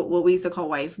unquote, what we used to call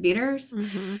wife beaters.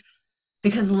 Mm-hmm.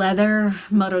 Because leather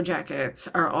moto jackets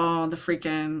are all the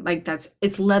freaking like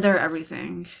it's leather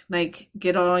everything. Like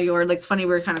get all your like it's funny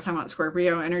we were kind of talking about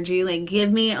Scorpio energy. Like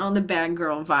give me all the bad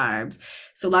girl vibes.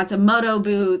 So lots of moto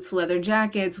boots, leather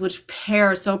jackets, which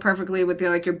pair so perfectly with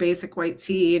your like your basic white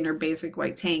tee and your basic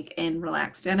white tank and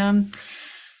relaxed denim.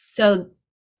 So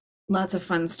lots of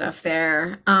fun stuff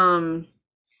there. I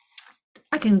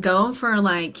can go for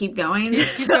like keep going.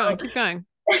 Keep going, keep going.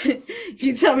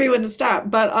 You tell me when to stop.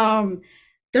 But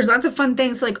there's lots of fun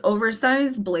things like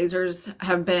oversized blazers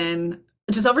have been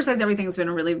just oversized everything's been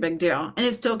a really big deal. And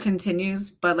it still continues,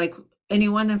 but like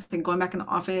anyone that's been going back in the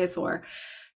office or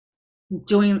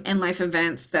doing in life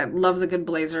events that loves a good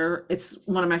blazer, it's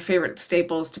one of my favorite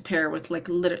staples to pair with like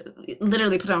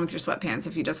literally put on with your sweatpants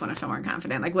if you just want to feel more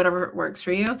confident, like whatever works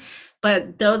for you.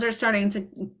 But those are starting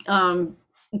to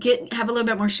get have a little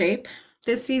bit more shape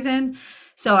this season.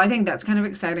 So I think that's kind of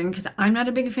exciting because I'm not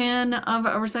a big fan of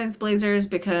oversized blazers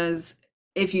because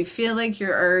if you feel like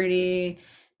you're already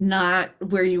not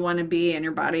where you want to be in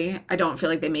your body, I don't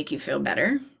feel like they make you feel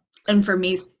better. And for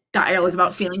me, style is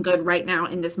about feeling good right now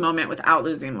in this moment without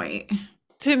losing weight.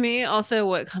 To me, also,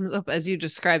 what comes up as you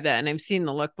describe that, and I've seen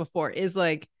the look before, is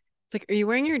like, it's like, are you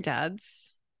wearing your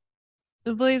dad's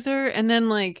blazer? And then,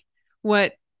 like,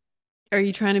 what are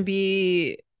you trying to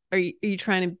be? Are you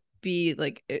trying to be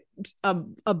like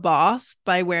a boss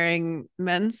by wearing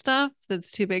men's stuff that's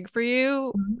too big for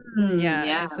you? Mm, Yeah,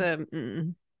 yeah, it's a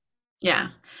yeah.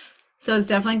 So it's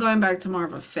definitely going back to more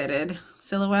of a fitted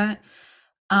silhouette.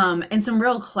 And some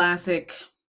real classic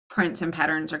prints and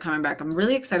patterns are coming back. I'm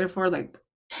really excited for like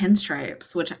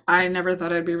pinstripes, which I never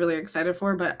thought I'd be really excited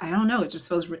for, but I don't know. It just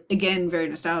feels again very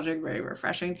nostalgic, very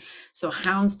refreshing. So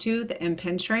houndstooth and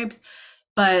pinstripes,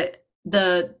 but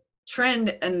the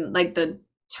trend and like the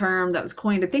term that was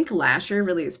coined, I think last year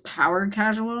really is power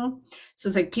casual. So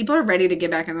it's like people are ready to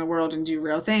get back in the world and do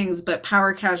real things, but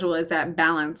power casual is that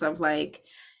balance of like,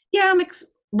 yeah,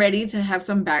 ready to have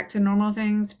some back to normal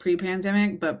things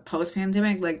pre-pandemic, but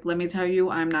post-pandemic, like let me tell you,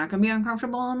 I'm not gonna be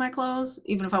uncomfortable in my clothes,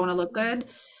 even if I want to look good.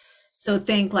 So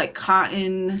think like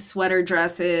cotton sweater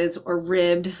dresses or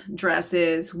ribbed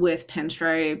dresses with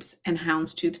pinstripes and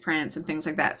houndstooth prints and things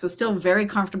like that. So still very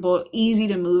comfortable, easy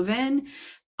to move in,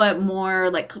 but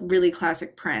more like really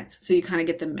classic prints. So you kind of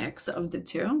get the mix of the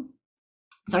two.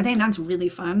 So I think that's really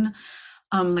fun.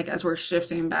 Like as we're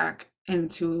shifting back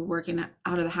into working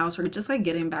out of the house or just like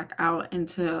getting back out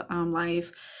into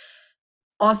life.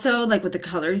 Also, like with the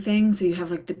color thing, so you have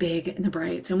like the big and the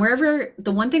brights, and wherever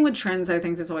the one thing with trends I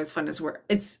think is always fun is where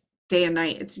it's day and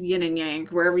night, it's yin and yang.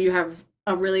 Wherever you have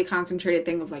a really concentrated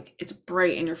thing of like it's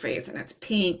bright in your face and it's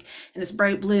pink and it's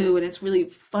bright blue and it's really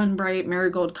fun, bright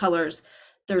marigold colors,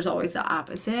 there's always the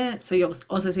opposite. So you'll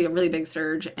also see a really big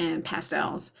surge in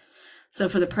pastels. So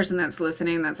for the person that's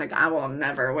listening, that's like, I will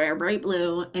never wear bright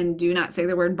blue and do not say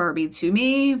the word Barbie to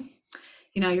me.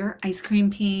 You know, your ice cream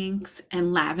pinks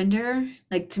and lavender.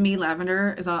 Like to me,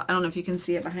 lavender is all, I don't know if you can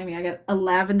see it behind me. I got a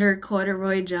lavender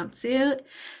corduroy jumpsuit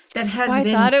that oh, has I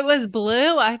been, thought it was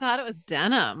blue. I thought it was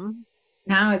denim.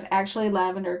 now it's actually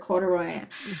lavender corduroy.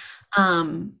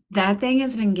 That thing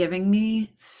has been giving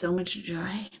me so much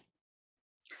joy.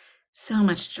 So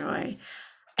much joy.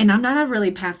 And I'm not a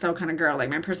really pastel kind of girl. Like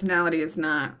my personality is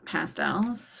not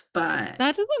pastels, but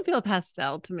That doesn't feel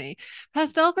pastel to me.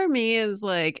 Pastel for me is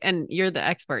like, and you're the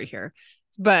expert here,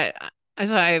 but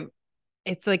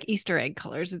it's like Easter egg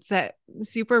colors. It's that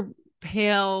super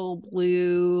pale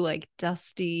blue, like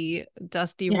dusty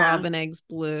yeah, robin eggs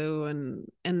blue,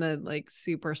 and the like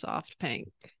super soft pink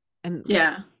and like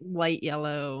yeah. light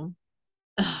yellow.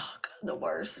 Oh, God, the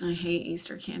worst. And I hate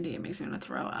Easter candy. It makes me want to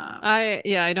throw up.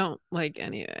 I don't like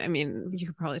any. I mean, you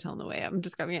could probably tell in the way I'm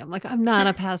describing it. I'm like, I'm not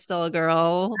a pastel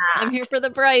girl. I'm here for the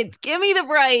brights. Give me the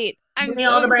bright. Give I'm me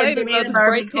so all the bright, excited give me about the this bright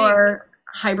Barbie pink. core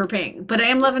hyper pink. But I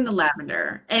am loving the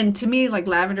lavender. And to me, like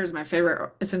lavender is my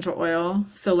favorite essential oil.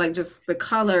 So like just the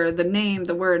color, the name,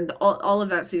 the word, all of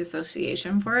that's the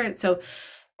association for it. So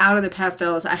out of the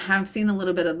pastels, I have seen a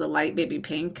little bit of the light baby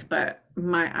pink, but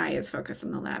my eye is focused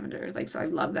on the lavender. Like, so I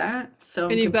love that. So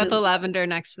And I'm you've got the completely. lavender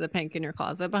next to the pink in your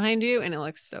closet behind you, and it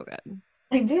looks so good.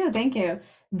 I do, thank you.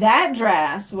 That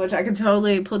dress, which I could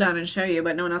totally pull down and show you,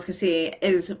 but no one else can see,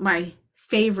 is my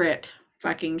favorite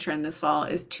fucking trend this fall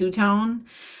is two-tone.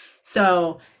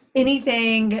 So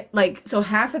anything like, so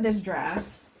half of this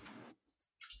dress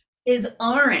is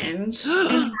orange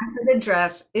and half of the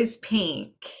dress is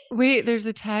pink. Wait, there's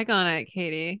a tag on it,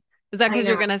 Katie. Is that I because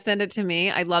you're know. gonna send it to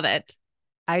me? I love it.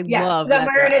 I Yeah, love 'cause I'm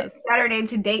that wearing it dress. Saturday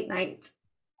to date night.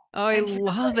 Oh, I I can't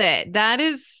love wait. it. That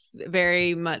is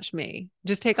very much me.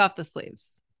 Just take off the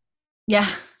sleeves. Yeah.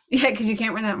 Yeah, because you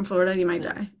can't wear that in Florida, you might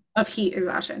No. die of heat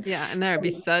exhaustion. Yeah, and there would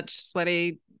be So, such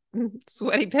sweaty,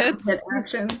 sweaty armpit pits.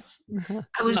 actions.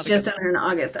 I was Not a just good down here thing. in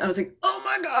August. I was like, oh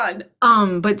my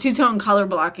God. But two-tone color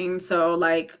blocking. So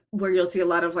like where you'll see a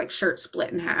lot of like shirts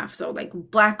split in half. So like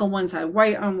black on one side,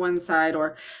 white on one side,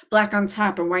 or black on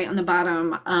top and white on the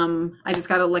bottom. I just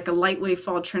got a like a lightweight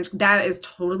fall trench. That is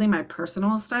totally my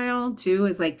personal style too,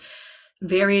 is like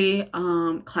very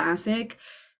classic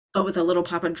but with a little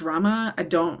pop of drama. I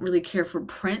don't really care for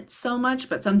prints so much,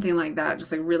 but something like that just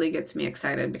like really gets me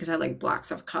excited because I like blocks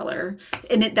of color.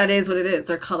 And that is what it is.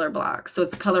 They're color blocks. So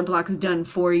it's color blocks done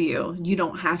for you. You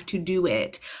don't have to do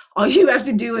it. All you have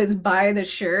to do is buy the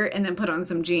shirt and then put on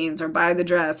some jeans or buy the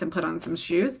dress and put on some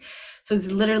shoes. So it's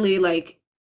literally like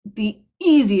the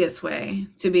easiest way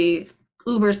to be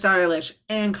uber stylish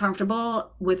and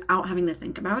comfortable without having to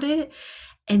think about it.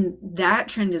 And that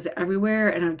trend is everywhere,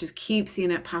 and I just keep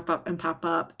seeing it pop up and pop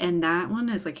up. And that one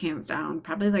is like hands down,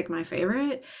 probably like my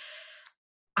favorite.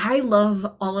 I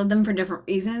love all of them for different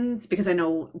reasons because I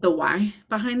know the why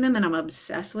behind them and I'm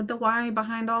obsessed with the why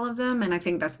behind all of them. And I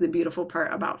think that's the beautiful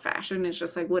part about fashion. It's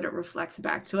just like what it reflects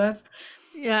back to us.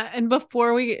 Yeah, and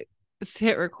before we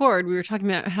hit record, we were talking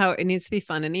about how it needs to be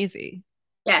fun and easy.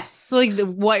 So Yes. like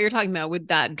what you're talking about with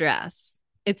that dress,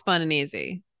 it's fun and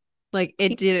easy. Like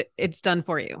it's done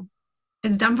for you.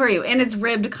 It's done for you. And it's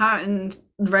ribbed cotton,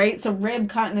 right? So ribbed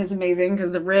cotton is amazing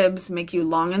because the ribs make you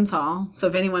long and tall. So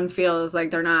if anyone feels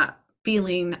like they're not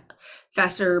feeling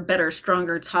faster, better,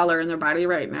 stronger, taller in their body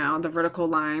right now, the vertical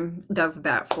line does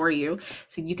that for you.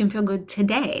 So you can feel good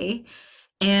today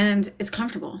and it's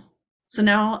comfortable. So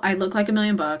now I look like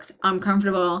 $1,000,000. I'm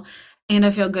comfortable and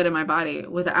I feel good in my body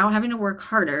without having to work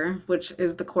harder, which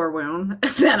is the core wound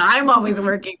that I'm always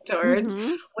working towards,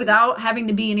 Mm-hmm. without having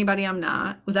to be anybody I'm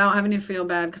not, without having to feel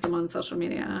bad because I'm on social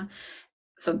media.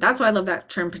 So that's why I love that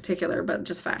term in particular, but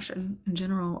just fashion in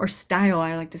general or style,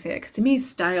 I like to say it. Because to me,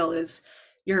 style is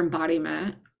your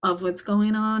embodiment of what's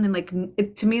going on. And like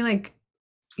to me, like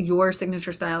your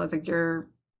signature style is like your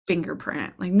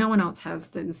fingerprint. Like no one else has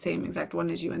the same exact one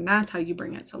as you, and that's how you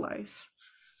bring it to life.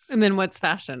 And then what's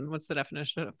fashion? What's the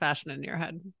definition of fashion in your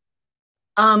head?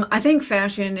 I think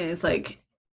fashion is like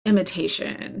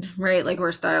imitation, right? Like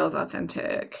where style is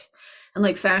authentic. And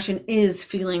like fashion is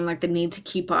feeling like the need to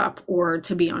keep up or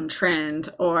to be on trend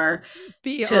or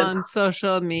Be to on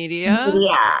social media.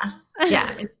 yeah.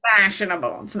 Yeah, it's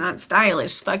fashionable. It's not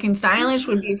stylish. Fucking stylish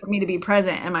would be for me to be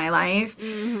present in my life.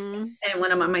 Mm-hmm. And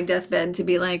when I'm on my deathbed, to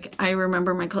be like, I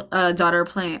remember my daughter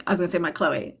playing, I was gonna say my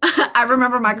Chloe. I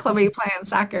remember my Chloe playing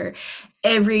soccer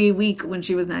every week when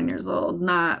she was 9 years old.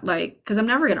 Not like, because I'm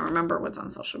never gonna remember what's on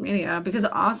social media because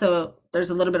also there's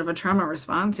a little bit of a trauma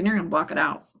response and you're gonna block it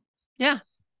out. Yeah.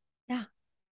 Yeah.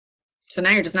 So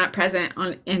now you're just not present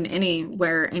on in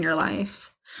anywhere in your life.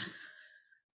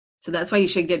 So that's why you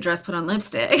should get dressed, put on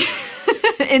lipstick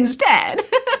instead.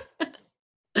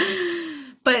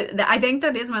 But I think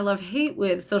that is my love hate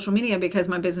with social media because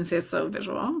my business is so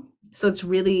visual. So it's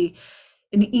really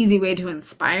an easy way to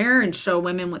inspire and show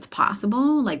women what's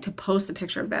possible, like to post a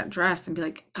picture of that dress and be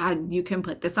like, God, you can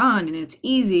put this on and it's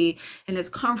easy and it's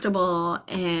comfortable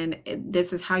and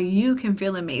this is how you can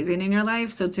feel amazing in your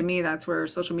life. So to me, that's where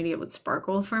social media would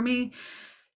sparkle for me.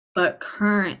 But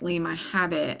currently, my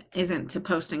habit isn't to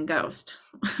post and ghost.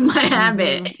 My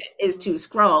habit Mm-hmm. is to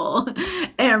scroll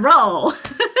and roll.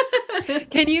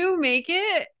 Can you make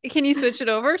it? Can you switch it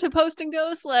over to post and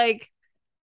ghost? Like,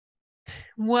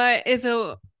 what is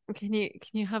a can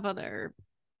you have other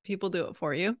people do it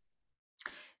for you?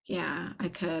 Yeah, I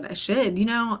could. I should.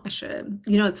 I should.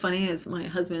 What's funny is my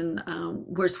husband,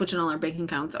 we're switching all our bank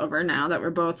accounts over now that we're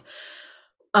both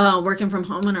working from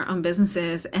home in our own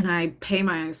businesses, and I pay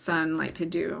my son like to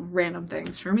do random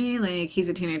things for me. Like he's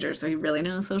a teenager, so he really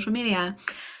knows social media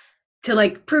to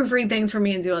like proofread things for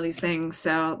me and do all these things.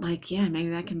 So like, yeah, maybe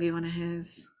that can be one of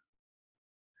his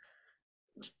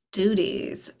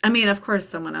duties. I mean, of course,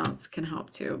 someone else can help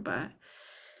too, but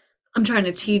I'm trying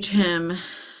to teach him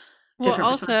Well,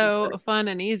 different also responsibilities. fun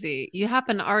and easy. You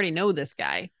happen to already know this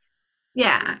guy.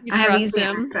 Yeah, You I have trust easy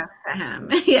him. access to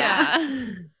him. Yeah.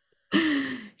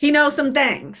 Yeah. He knows some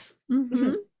things.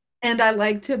 Hmm. And I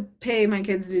like to pay my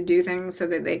kids to do things so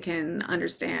that they can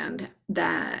understand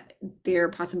that their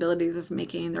possibilities of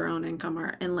making their own income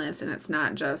are endless, and it's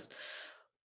not just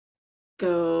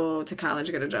go to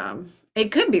college, get a job.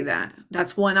 It could be that.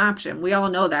 That's one option. We all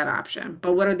know that option.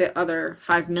 But what are the other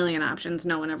 5 million options?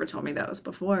 No one ever told me those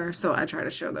before. So I try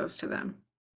to show those to them.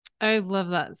 I love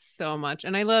that so much.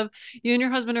 And I love you and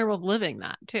your husband are both living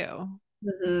that too.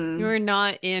 Mhm. You're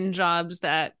not in jobs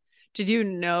that, did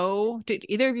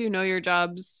either of you know your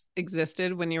jobs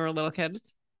existed when you were little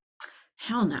kids?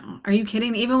 Hell no. Are you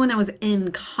kidding? Even when I was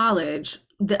in college,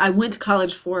 I went to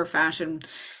college for fashion.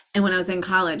 And when I was in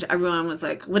college, everyone was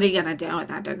like, what are you going to do with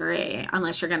that degree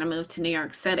unless you're going to move to New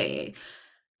York City?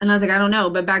 And I was like, I don't know.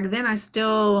 But back then, I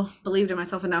still believed in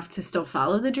myself enough to still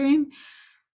follow the dream.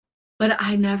 But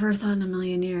I never thought in a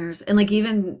million years. And like,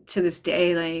 even to this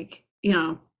day, like,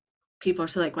 people are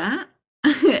still like, what?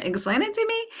 Explain it to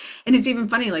me. And it's even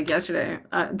funny, like yesterday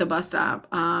at the bus stop,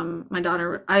 my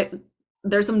daughter,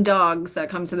 there's some dogs that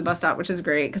come to the bus stop, which is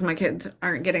great because my kids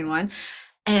aren't getting one.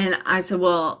 And I said,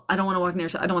 well, I don't want to walk near,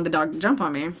 so I don't want the dog to jump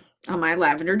on me on my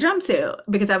lavender jumpsuit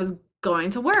because I was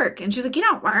going to work. And she's like, you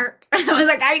don't work. I was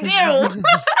like, I do.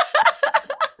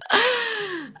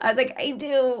 I was like, I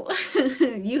do.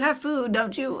 You have food,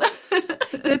 don't you?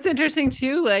 That's interesting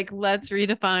too. Like, let's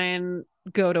redefine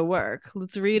go to work.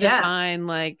 Let's Yeah, redefine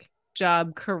like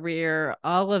job, career,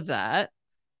 all of that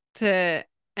to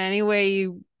any way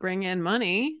you bring in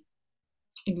money.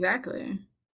 exactly.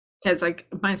 Because like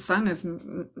my son is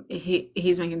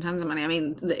he's making tons of money. I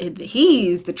mean,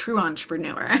 he's the true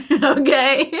entrepreneur.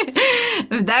 Okay,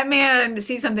 if that man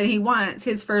sees something he wants,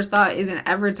 his first thought isn't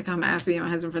ever to come ask me and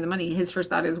my husband for the money. His first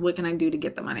thought is, what can I do to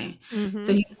get the money? So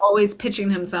Hmm. he's always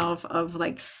pitching himself of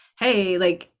like, hey,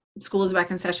 like school is back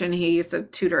in session. He used to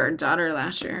tutor our daughter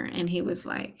last year, and he was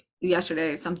like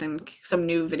yesterday some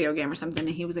new video game or something,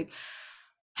 and he was like,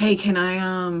 hey, can I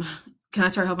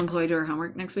start helping Chloe do her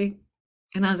homework next week?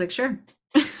 And I was like, sure.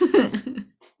 Because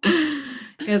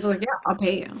like, yeah, I'll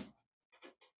pay you.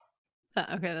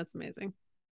 Okay, that's amazing.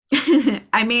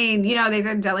 I mean, they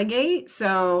said delegate.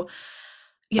 So,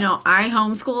 I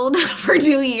homeschooled for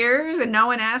 2 years and no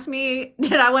one asked me,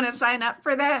 did I want to sign up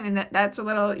for that? And that's a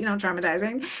little,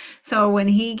 traumatizing. So when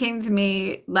he came to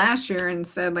me last year and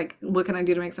said, like, what can I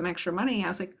do to make some extra money? I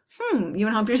was like, you want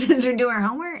to help your sister do her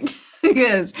homework?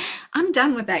 Because I'm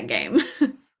done with that game.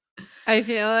 I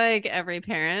feel like every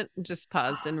parent just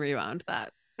paused and rewound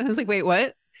that. I was like, wait,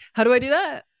 what? How do I do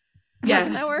that? How can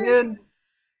Yeah, that work? dude.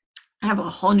 I have a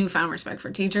whole newfound respect for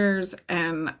teachers,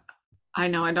 and I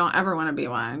know I don't ever want to be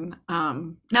one.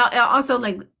 Now, also,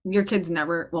 like, your kids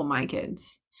never, well, my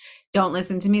kids don't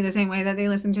listen to me the same way that they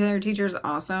listen to their teachers,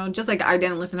 also. Just like I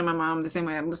didn't listen to my mom the same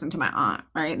way I listened to my aunt,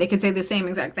 right? They could say the same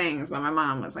exact things, but my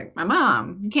mom was like, my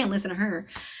mom, you can't listen to her.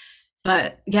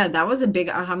 But yeah, that was a big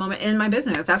aha moment in my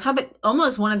business. That's how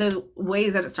almost one of the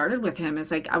ways that it started with him is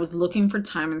like I was looking for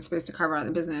time and space to carve out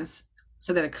the business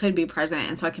so that it could be present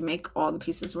and so I could make all the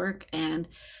pieces work. And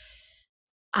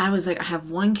I was like, I have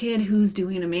one kid who's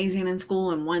doing amazing in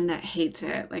school and one that hates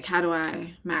it. Like, how do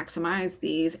I maximize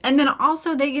these? And then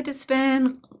also they get to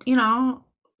spend,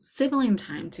 sibling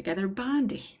time together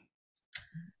bonding.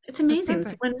 It's That's amazing.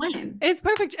 It's a perfect. win-win. It's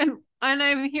perfect. And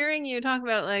I'm hearing you talk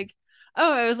about like,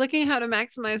 oh, I was looking how to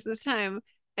maximize this time.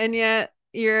 And yet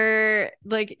you're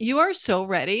like, you are so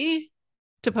ready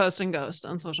to post and ghost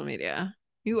on social media.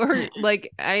 You are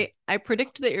like, I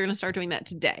predict that you're gonna start doing that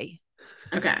today.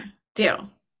 Okay, deal.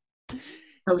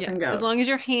 Post Yeah. and As go. long as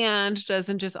your hand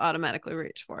doesn't just automatically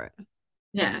reach for it.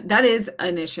 Yeah, that is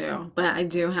an issue, but I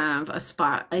do have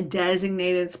a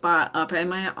designated spot up in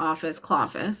my office,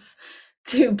 Cloffice,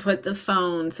 to put the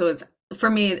phone. So it's for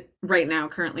me right now,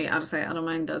 currently out of sight, out of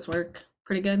mind does work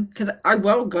pretty good because I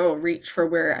will go reach for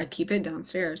where I keep it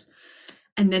downstairs.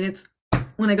 And then it's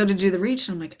when I go to do the reach,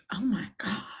 I'm like, oh my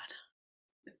God,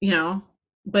 you know,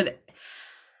 but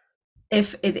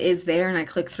if it is there and I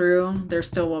click through, there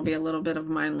still will be a little bit of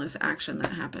mindless action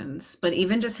that happens. But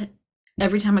even just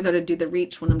every time I go to do the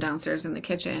reach when I'm downstairs in the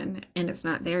kitchen and it's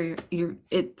not there,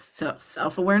 it's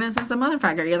self-awareness is a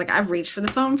motherfucker. You're like, I've reached for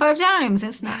the phone 5 times.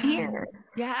 It's not here.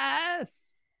 Yes. Yes.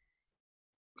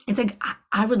 It's like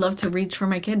I would love to reach for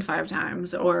my kid 5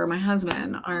 times or my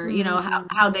husband or how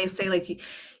Mm-hmm. they say like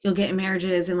you'll get in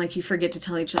marriages and like you forget to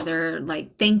tell each other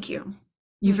like thank you.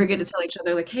 You forget Mm-hmm. to tell each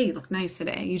other like, hey, you look nice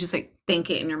today. You just like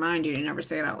think it in your mind. You never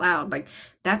say it out loud. Like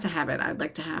that's a habit I'd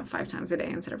like to have 5 times a day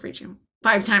instead of reaching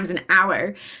 5 times an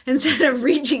hour instead of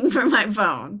reaching for my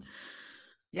phone.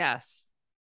 Yes.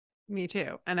 Me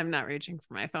too. And I'm not reaching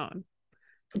for my phone.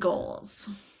 Goals.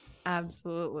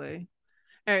 Absolutely.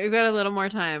 All right, we've got a little more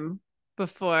time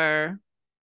before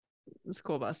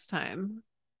school bus time.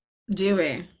 Do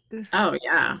we? Oh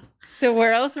yeah. So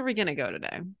where else are we gonna go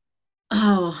today?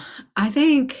 Oh, I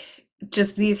think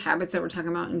just these habits that we're talking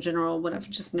about in general, what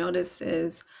I've just noticed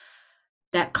is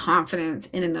that confidence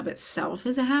in and of itself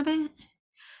is a habit.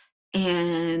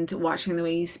 And watching the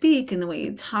way you speak and the way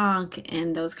you talk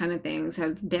and those kind of things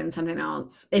have been something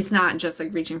else. It's not just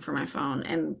like reaching for my phone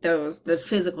and the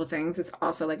physical things. It's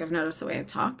also like I've noticed the way I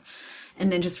talk and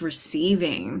then just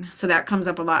receiving. So that comes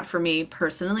up a lot for me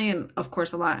personally, and of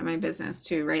course, a lot in my business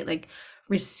too, right? Like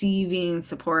receiving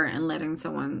support and letting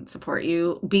someone support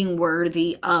you, being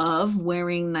worthy of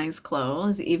wearing nice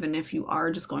clothes, even if you are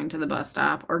just going to the bus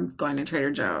stop or going to Trader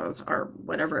Joe's or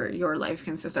whatever your life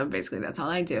consists of. Basically, that's all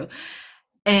I do.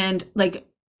 And like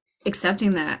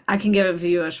accepting that. I can give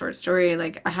you a short story.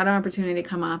 Like I had an opportunity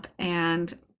come up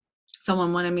and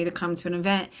someone wanted me to come to an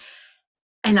event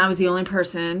and I was the only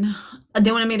person.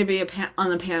 They wanted me to be on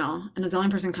the panel, and I was the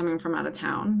only person coming from out of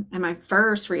town. And my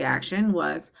first reaction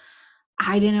was,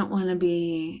 I didn't want to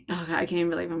be. Oh God, I can't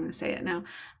even believe I'm going to say it now.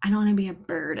 I don't want to be a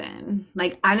burden.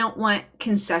 Like I don't want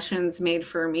concessions made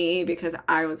for me because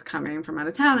I was coming from out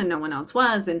of town and no one else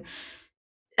was, and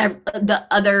the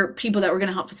other people that were going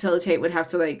to help facilitate would have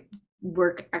to like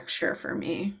work extra for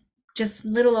me. Just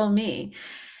little old me.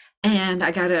 And I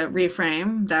got a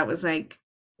reframe that was like,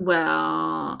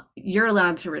 well, you're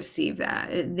allowed to receive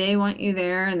that. They want you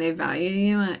there and they value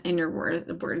you and you're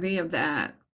worthy of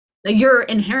that. Like you're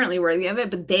inherently worthy of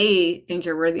it, but they think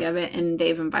you're worthy of it and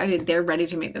they're ready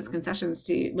to make those concessions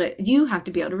to you, but you have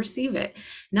to be able to receive it.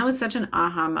 And that was such an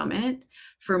aha moment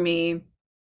for me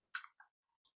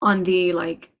on the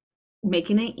like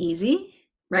making it easy,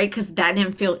 right? Because that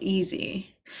didn't feel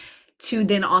easy to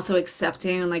then also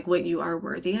accepting like what you are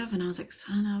worthy of. And I was like,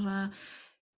 son of a,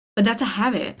 but that's a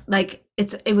habit. Like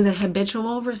it was a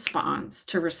habitual response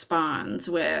to respond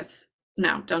with,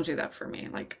 no, don't do that for me.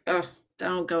 Like, oh,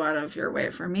 don't go out of your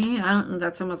way for me. I don't know.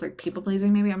 That's almost like people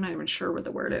pleasing, maybe. I'm not even sure what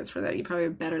the word is for that. You probably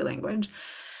have better language.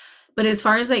 But as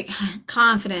far as like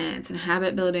confidence and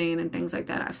habit building and things like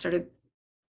that, I've started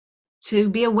to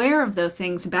be aware of those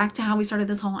things back to how we started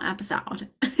this whole episode.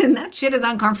 And that shit is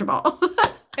uncomfortable.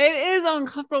 It is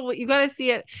uncomfortable. You got to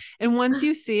see it. And once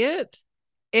you see it,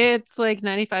 it's like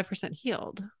 95%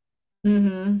 healed.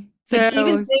 Mm-hmm. Like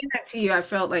even So, saying that to you, I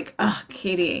felt like, oh,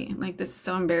 Katie, like this is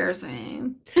so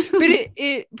embarrassing. but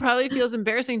it probably feels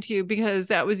embarrassing to you because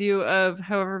that was you of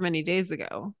however many days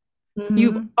ago. Hmm.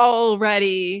 You're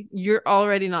already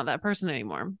not that person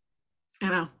anymore. I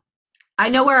know. I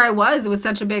know where I was. It was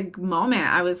such a big moment.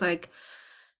 I was like,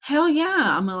 hell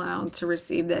yeah, I'm allowed to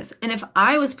receive this. And if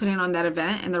I was putting on that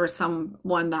event and there was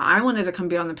someone that I wanted to come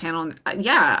be on the panel,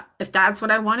 yeah, if that's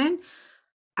what I wanted,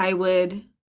 I would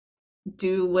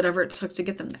do whatever it took to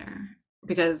get them there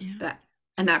because Yeah.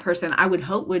 that person I would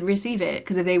hope would receive it,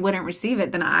 because if they wouldn't receive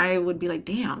it then I would be like,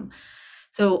 damn.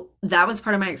 So that was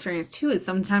part of my experience too, is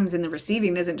sometimes in the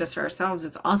receiving isn't just for ourselves,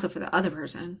 it's also for the other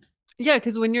person. Yeah,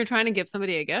 because when you're trying to give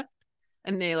somebody a gift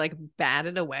and they like bat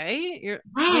it away, you're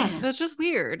like, Yeah. that's just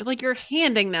weird. Like you're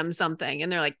handing them something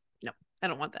and they're like, no, I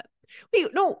don't want that. Wait,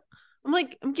 no. I'm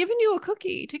like, I'm giving you a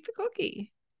cookie. Take the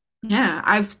cookie. Yeah,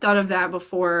 I've thought of that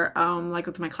before, like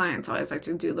with my clients. I always like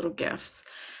to do little gifts.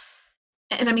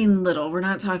 And I mean little, we're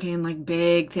not talking like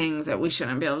big things that we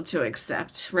shouldn't be able to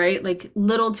accept, right? Like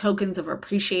little tokens of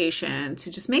appreciation to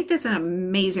just make this an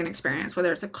amazing experience,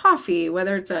 whether it's a coffee,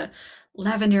 whether it's a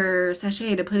lavender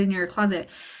sachet to put in your closet.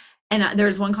 And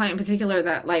there's one client in particular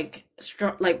that like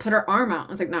like put her arm out. I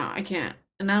was like, no, I can't.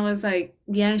 And I was like,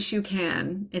 yes, you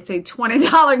can. It's a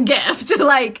 $20 gift.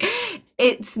 Like,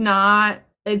 it's not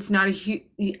a huge,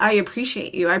 I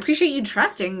appreciate you. I appreciate you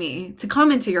trusting me to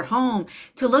come into your home,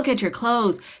 to look at your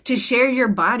clothes, to share your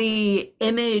body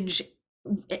image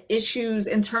issues,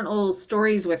 internal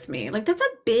stories with me. Like, that's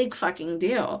a big fucking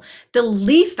deal. The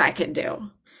least I could do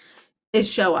is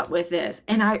show up with this.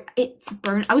 And I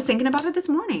was thinking about it this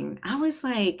morning. I was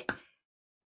like,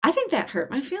 I think that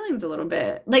hurt my feelings a little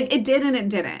bit. Like it did and it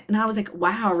didn't. And I was like,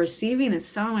 wow, receiving is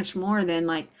so much more than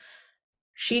like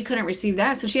she couldn't receive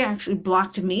that. So she actually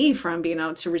blocked me from being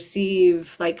able to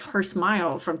receive like her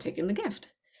smile from taking the gift.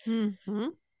 Hmm.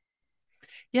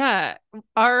 Yeah,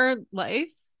 our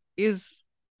life is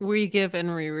we give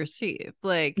and we receive.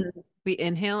 Like Mm. we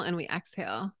inhale and we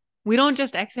exhale. We don't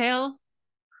just exhale.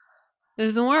 It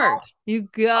doesn't work. You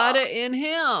gotta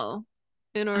inhale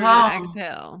in order to Oh,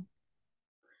 exhale.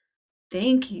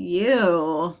 thank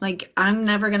you. Like I'm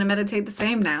never gonna meditate the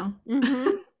same now. Hmm.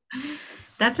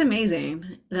 That's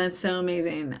amazing. That's so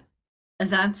amazing.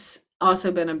 That's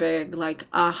also been a big like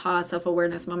aha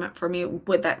self-awareness moment for me.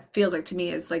 What that feels like to me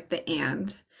is like the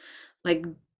and like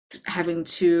having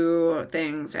two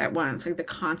things at once, like the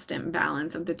constant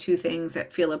balance of the two things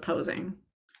that feel opposing.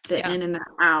 The Yeah. in and the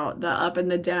out, the up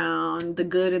and the down, the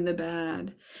good and the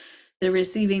bad, the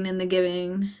receiving and the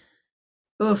giving.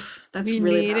 Oof, that's We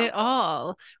really need it powerful.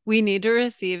 all. We need to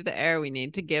receive the air. We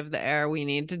need to give the air. We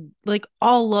need to like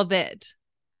all of it.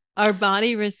 Our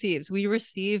body receives. We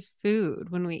receive food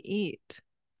when we eat.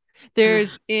 Ugh.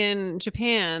 There's in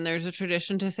Japan, there's a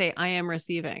tradition to say, I am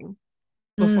receiving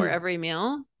before Mm. every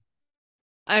meal.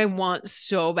 I want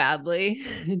so badly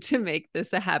to make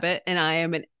this a habit, and I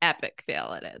am an epic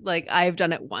fail at it. Like I've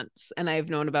done it once and I've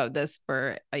known about this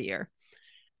for a year.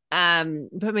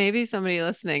 But maybe somebody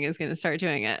listening is going to start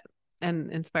doing it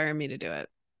and inspire me to do it.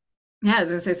 Yeah, I was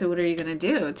gonna say, so what are you gonna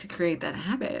do to create that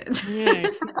habit? Yeah,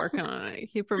 keep working on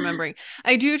it. Keep remembering.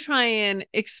 I do try and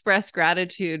express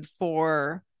gratitude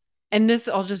for, and this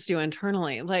I'll just do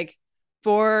internally, like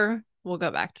for, we'll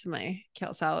go back to my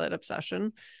kale salad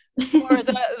obsession, for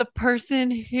the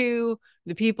person who,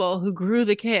 the people who grew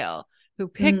the kale, who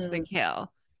picked the Mm.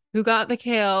 kale, who got the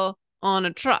kale on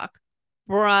a truck,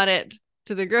 brought it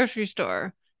to the grocery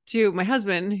store, to my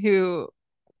husband who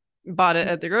bought it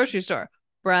at the grocery store,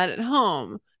 brought it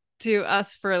home, to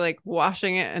us for like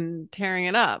washing it and tearing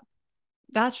it up.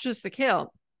 That's just the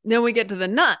kale. Then we get to the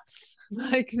nuts,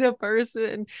 like the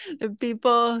person, the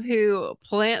people who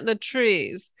plant the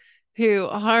trees, who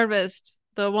harvest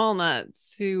the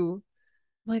walnuts, who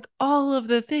like all of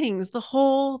the things, the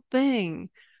whole thing.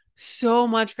 So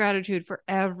much gratitude for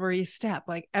every step.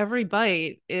 Like every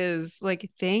bite is like,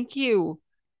 thank you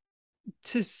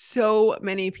to so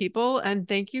many people. And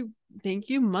thank you,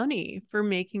 money, for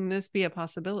making this be a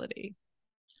possibility.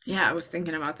 Yeah, I was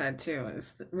thinking about that too,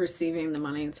 is receiving the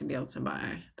money to be able to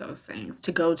buy those things,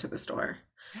 to go to the store.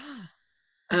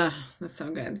 Yeah. That's so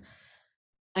good.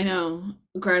 I know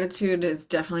gratitude is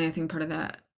definitely, I think, part of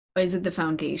that. Is it the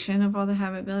foundation of all the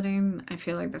habit building? I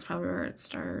feel like that's probably where it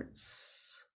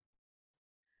starts.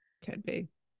 Could be.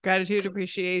 Gratitude,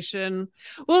 appreciation.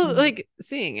 Well, Mhm. like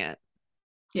seeing it,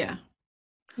 Yeah.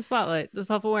 the spotlight, the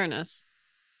self awareness.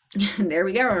 There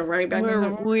we go. We're right back to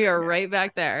self-awareness. We are right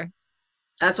back there.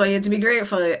 That's why you have to be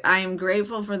grateful. I am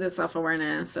grateful for the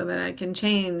self-awareness so that I can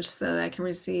change, so that I can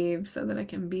receive, so that I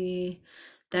can be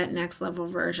that next level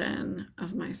version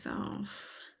of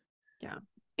myself. Yeah.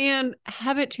 And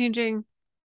habit changing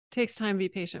takes time. Be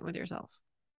patient with yourself.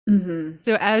 Hmm.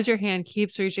 So as your hand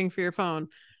keeps reaching for your phone,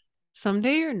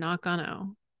 someday you're not gonna.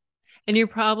 And you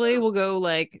probably will go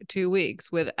like 2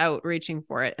 weeks without reaching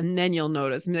for it. And then you'll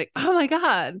notice and be like, oh my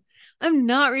God, I'm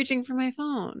not reaching for my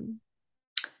phone.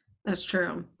 That's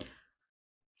true.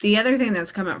 The other thing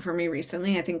that's come up for me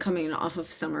recently, I think coming off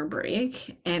of summer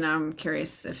break, and I'm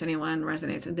curious if anyone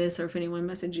resonates with this or if anyone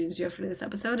messages you after this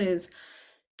episode, is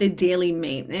the daily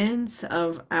maintenance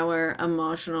of our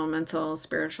emotional, mental,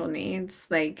 spiritual needs.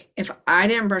 Like, if I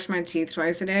didn't brush my teeth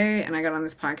twice a day, and I got on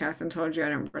this podcast and told you I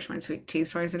didn't brush my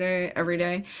teeth twice a day, every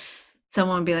day,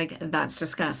 someone would be like, that's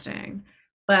disgusting.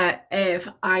 But if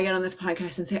I get on this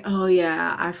podcast and say, oh,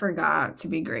 yeah, I forgot to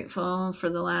be grateful for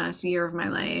the last year of my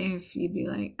life, you'd be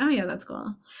like, oh, yeah, that's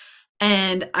cool.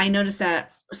 And I noticed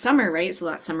that summer, right? So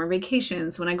that summer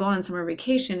vacations, when I go on summer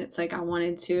vacation, it's like I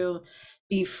wanted to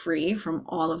be free from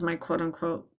all of my quote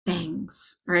unquote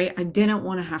things, right? I didn't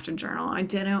want to have to journal. I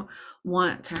didn't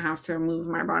want to have to move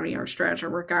my body or stretch or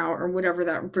work out or whatever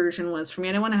that version was for me.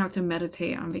 I didn't want to have to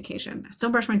meditate on vacation. I still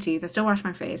brush my teeth. I still wash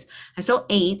my face. I still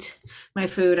ate my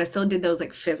food. I still did those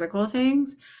like physical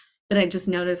things. But I just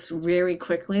noticed very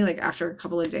quickly, like after a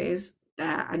couple of days,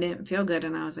 that I didn't feel good.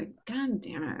 And I was like, God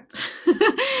damn it.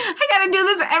 I got to do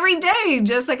this every day.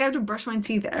 Just like I have to brush my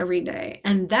teeth every day.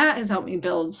 And that has helped me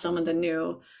build some of the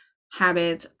new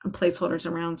habits and placeholders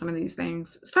around some of these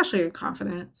things, especially with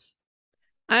confidence.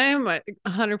 I'm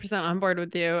 100% on board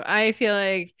with you. I feel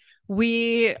like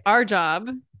our job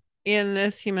in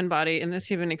this human body, in this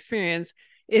human experience,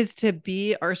 is to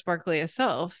be our sparkliest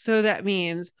self. So that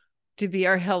means to be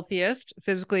our healthiest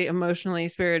physically, emotionally,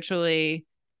 spiritually,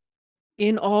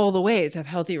 in all the ways, have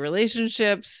healthy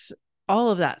relationships,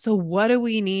 all of that. So what do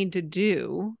we need to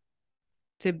do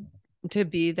to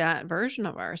be that version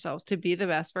of ourselves, to be the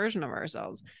best version of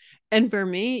ourselves? And for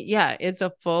me, yeah, it's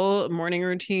a full morning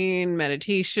routine,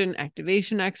 meditation,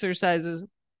 activation exercises.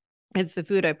 It's the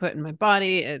food I put in my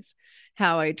body, it's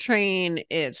how I train,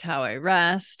 it's how I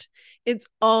rest. It's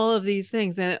all of these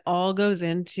things, and it all goes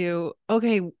into,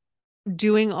 okay,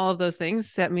 doing all of those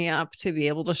things set me up to be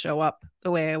able to show up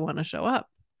the way I want to show up.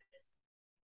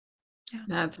 Yeah.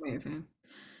 That's amazing.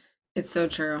 It's so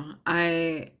true.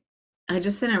 I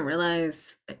just didn't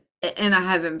realize, and I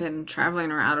haven't been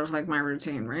traveling or out of like my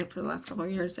routine, right, for the last couple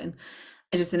of years. And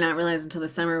I just did not realize until the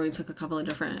summer we took a couple of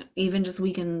different, even just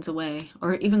weekends away,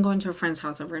 or even going to a friend's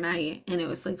house overnight. And it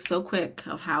was like so quick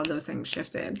of how those things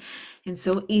shifted. And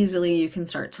so easily you can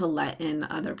start to let in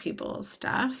other people's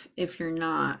stuff if you're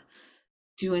not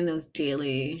doing those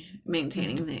daily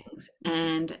maintaining things.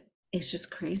 And it's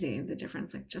just crazy the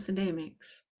difference like just a day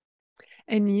makes.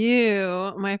 And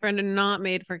you, my friend, are not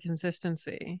made for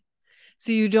consistency.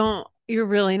 So you're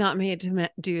really not made to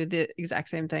do the exact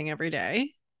same thing every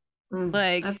day. That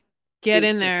Like, get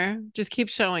in speaks to there, just keep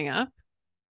showing up,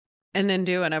 and then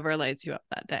do whatever lights you up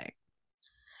that day.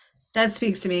 that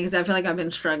speaks to me because I feel like I've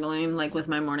been struggling like with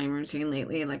my morning routine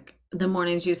lately. Like the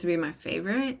mornings used to be my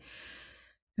favorite.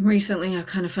 Recently, I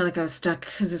kind of feel like I was stuck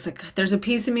because it's like there's a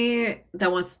piece of me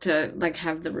that wants to like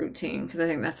have the routine because I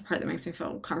think that's the part that makes me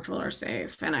feel comfortable or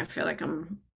safe, and I feel like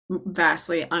I'm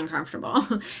vastly uncomfortable.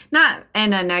 Not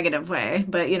in a negative way,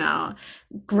 but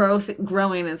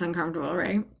growing is uncomfortable,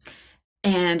 right?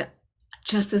 And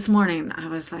just this morning, I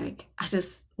was like, I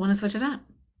just want to switch it up.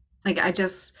 Like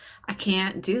I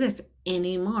can't do this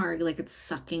anymore. Like it's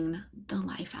sucking the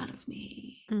life out of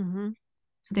me. Mm-hmm.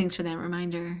 So thanks for that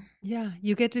reminder. Yeah,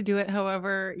 you get to do it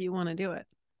however you want to do it.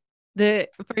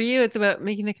 For you, it's about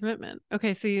making the commitment.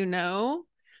 Okay, so you know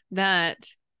that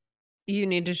you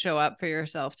need to show up for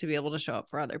yourself to be able to show up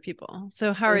for other people.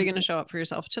 So how are you going to Mhm. show up for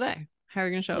yourself today? How are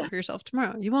you going to show up Yeah, for yourself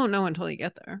tomorrow? You won't know until you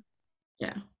get there.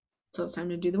 yeah. So it's time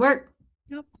to do the work.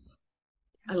 Yep.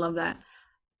 I love Yes. that.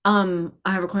 I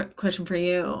have a question for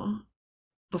you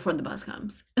before the bus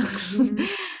comes. Mhm.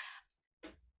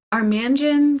 Are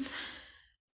mansions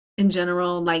in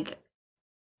general like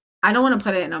I don't want to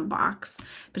put it in a box,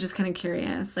 but just kind of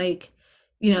curious. Like,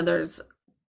 there's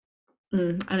I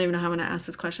don't even know how I'm gonna ask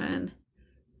this question.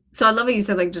 So I love what you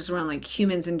said, like just around like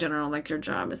humans in general, like your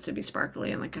job is to be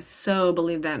sparkly, and like I so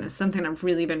believe that, and it's something I've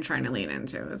really been trying to lean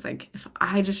into. It's like if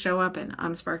I just show up and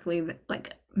I'm sparkly,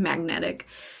 like magnetic,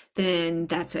 then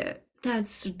that's it.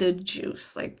 That's the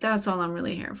juice. Like that's all I'm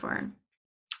really here for.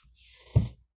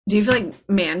 Do you feel like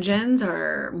mansions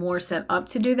are more set up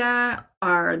to do that,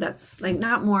 or that's like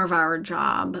not more of our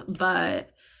job,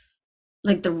 but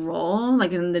like the role,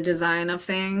 like in the design of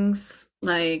things?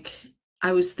 Like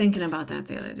I was thinking about that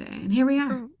the other day, and here we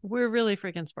are. We're really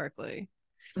freaking sparkly.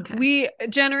 Okay. We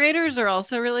generators are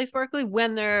also really sparkly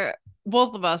when they're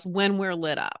both of us when we're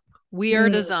lit up. We are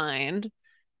Mm, designed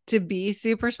to be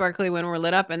super sparkly when we're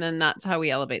lit up, and then that's how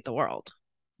we elevate the world.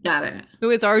 got it. So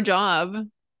it's our job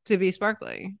to be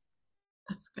sparkly.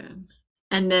 That's good.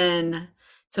 And then,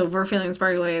 so if we're feeling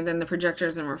sparkly, then the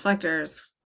projectors and reflectors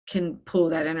can pull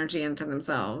that energy into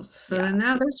themselves. So Yeah. then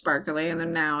now they're sparkly, and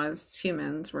then now as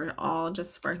humans, we're all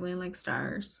just sparkling like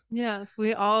stars. Yes,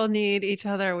 we all need each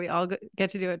other. We all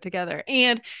get to do it together.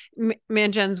 And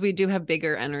mangens, we do have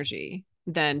bigger energy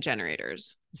than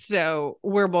generators. So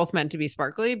we're both meant to be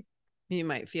sparkly. You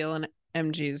might feel an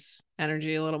MG's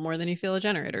energy a little more than you feel a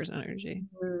generator's energy.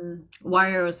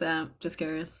 Why was that? Just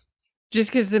curious.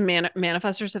 Just because the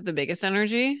manifestors have the biggest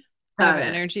energy of Got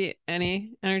it. energy,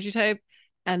 any energy type.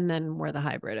 And then we're the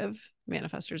hybrid of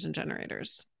manifestors and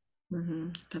generators.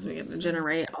 Because we get to So,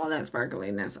 generate all that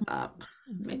sparkliness up,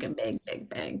 make mhm. it big, big,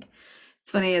 big.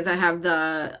 It's funny as I have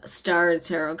the star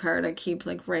tarot card, I keep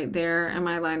like right there in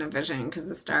my line of vision because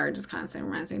the star just constantly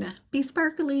reminds me to be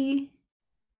sparkly.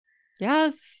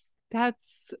 Yes,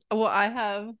 that's well, I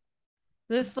have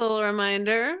this little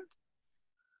reminder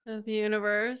that the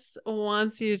universe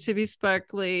wants you to be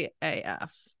sparkly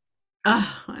AF.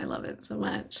 Oh, I love it so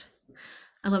much.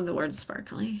 I love the word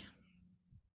sparkly.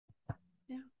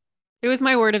 Yeah. It was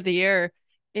my word of the year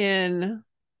in,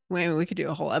 maybe we could do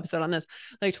a whole episode on this,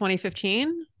 like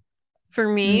 2015. For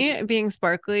Mm, me, being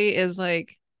sparkly is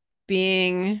like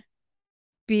being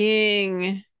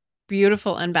being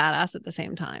beautiful and badass at the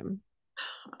same time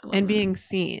I love and it. being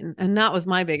seen. And that was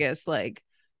my biggest like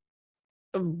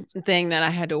thing that I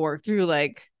had to work through.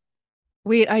 Like,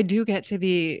 wait, I get to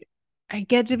be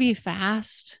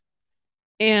fast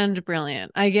and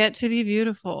brilliant. I get to be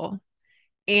beautiful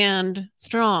and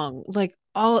strong, like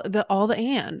all the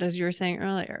and, as you were saying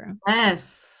earlier.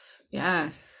 Yes.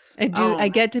 Yes. I Oh,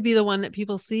 get to be the one that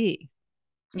people see.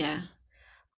 yeah.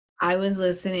 I was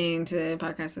listening to a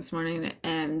podcast this morning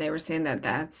and they were saying that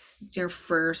that's your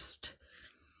first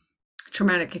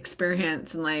traumatic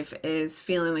experience in life is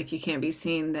feeling like you can't be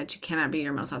seen, that you cannot be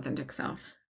your most authentic self.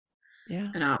 Yeah.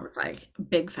 And I was like,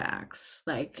 big facts.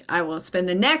 Like, I will spend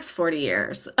the next 40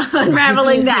 years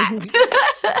unraveling that.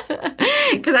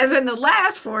 Because I spent the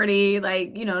last 40,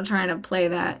 like, trying to play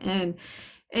that. And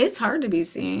it's hard to be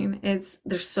seen.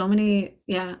 There's so many,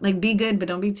 yeah, like be good, but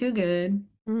don't be too good.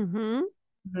 Mm-hmm.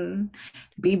 Mhm.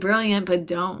 Be brilliant, but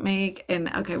don't make,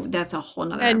 and okay, that's a whole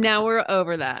nother And now episode. we're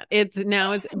over that. It's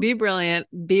be brilliant,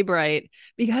 be bright,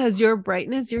 because your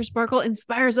brightness, your sparkle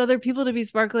inspires other people to be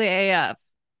sparkly AF.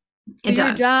 So It your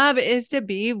does. job is to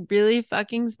be really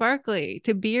fucking sparkly,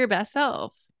 to be your best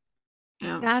self.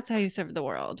 Yeah. That's how you serve the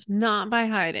world, not by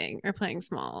hiding or playing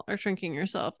small or shrinking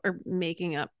yourself or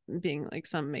making up being like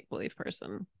some make believe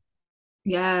person.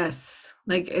 Yes.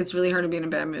 Like it's really hard to be in a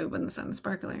bad mood when the sun's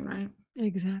sparkling, right?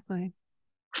 Exactly.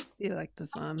 Be like the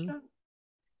sun.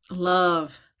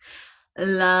 Love.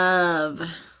 Love.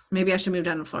 Maybe I should move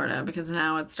down to Florida because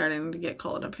now it's starting to get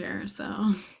cold up here.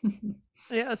 So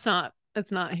Yeah, it's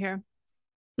not here.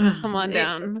 Come on it,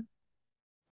 down.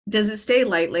 does it stay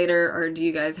light later, or do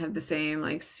you guys have the same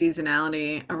like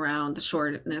seasonality around the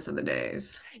shortness of the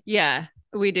days? Yeah,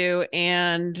 we do.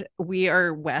 And we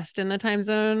are west in the time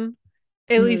zone.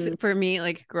 At least Mm, for me,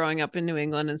 like growing up in New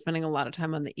England and spending a lot of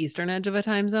time on the eastern edge of a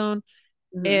time zone,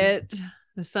 mm. it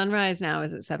the sunrise now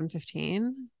is at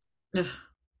 7:15, Ugh.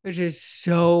 which is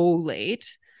so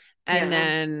late. And Yeah.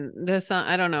 then the sun,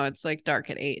 I don't know, it's like dark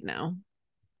at 8 now.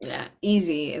 Yeah,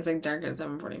 easy. It's like dark at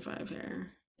 7:45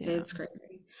 here. Yeah. It's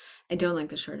crazy. I don't like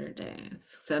the shorter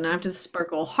days. So now I have to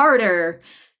sparkle harder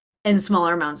in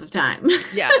smaller amounts of time.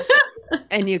 Yes.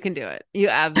 And you can do it. You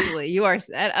are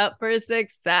set up for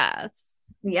success.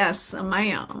 Yes, on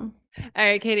my own. All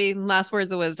right, Katie, last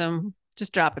words of wisdom.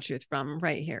 Just drop a truth bomb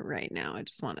right here, right now. I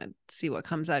just want to see what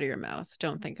comes out of your mouth.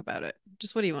 Don't think about it.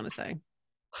 Just what do you want to say?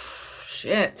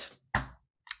 Shit.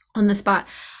 On the spot.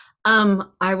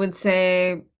 I would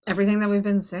say everything that we've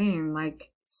been saying, like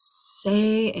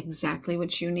say exactly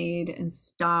what you need and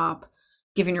stop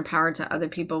giving your power to other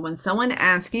people. When someone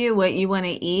asks you what you want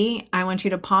to eat, I want you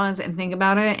to pause and think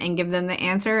about it and give them the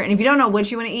answer. And if you don't know what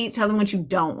you want to eat, tell them what you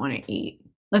don't want to eat.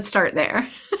 Let's start there.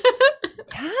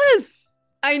 Yes.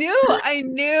 I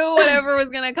knew whatever was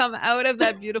going to come out of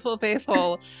that beautiful face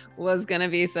hole was going to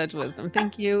be such wisdom.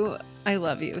 Thank you. I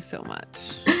love you so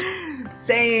much.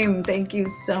 Same. Thank you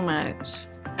so much.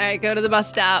 All right, go to the bus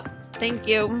stop. Thank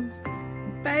you.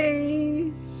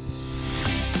 Bye.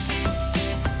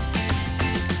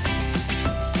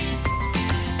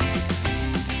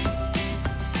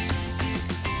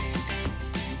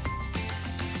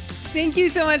 Thank you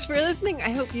so much for listening.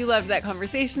 I hope you loved that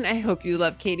conversation. I hope you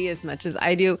love Katie as much as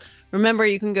I do. Remember,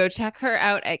 you can go check her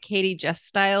out at Katie Just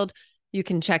Styled. You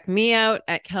can check me out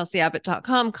at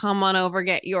kelsieabbott.com. Come on over,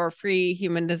 get your free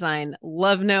human design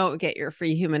love note, get your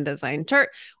free human design chart,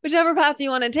 whichever path you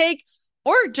want to take,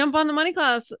 or jump on the money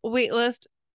class waitlist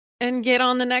and get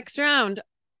on the next round.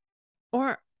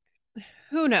 Or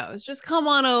who knows? Just come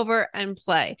on over and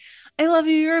play. I love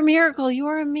you. You're a miracle. You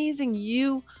are amazing.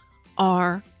 You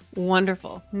are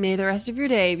wonderful. May the rest of your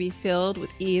day be filled with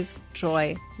ease,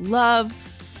 joy, love,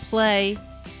 play,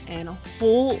 and a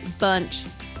whole bunch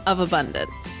of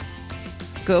abundance.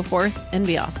 Go forth and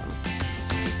be awesome.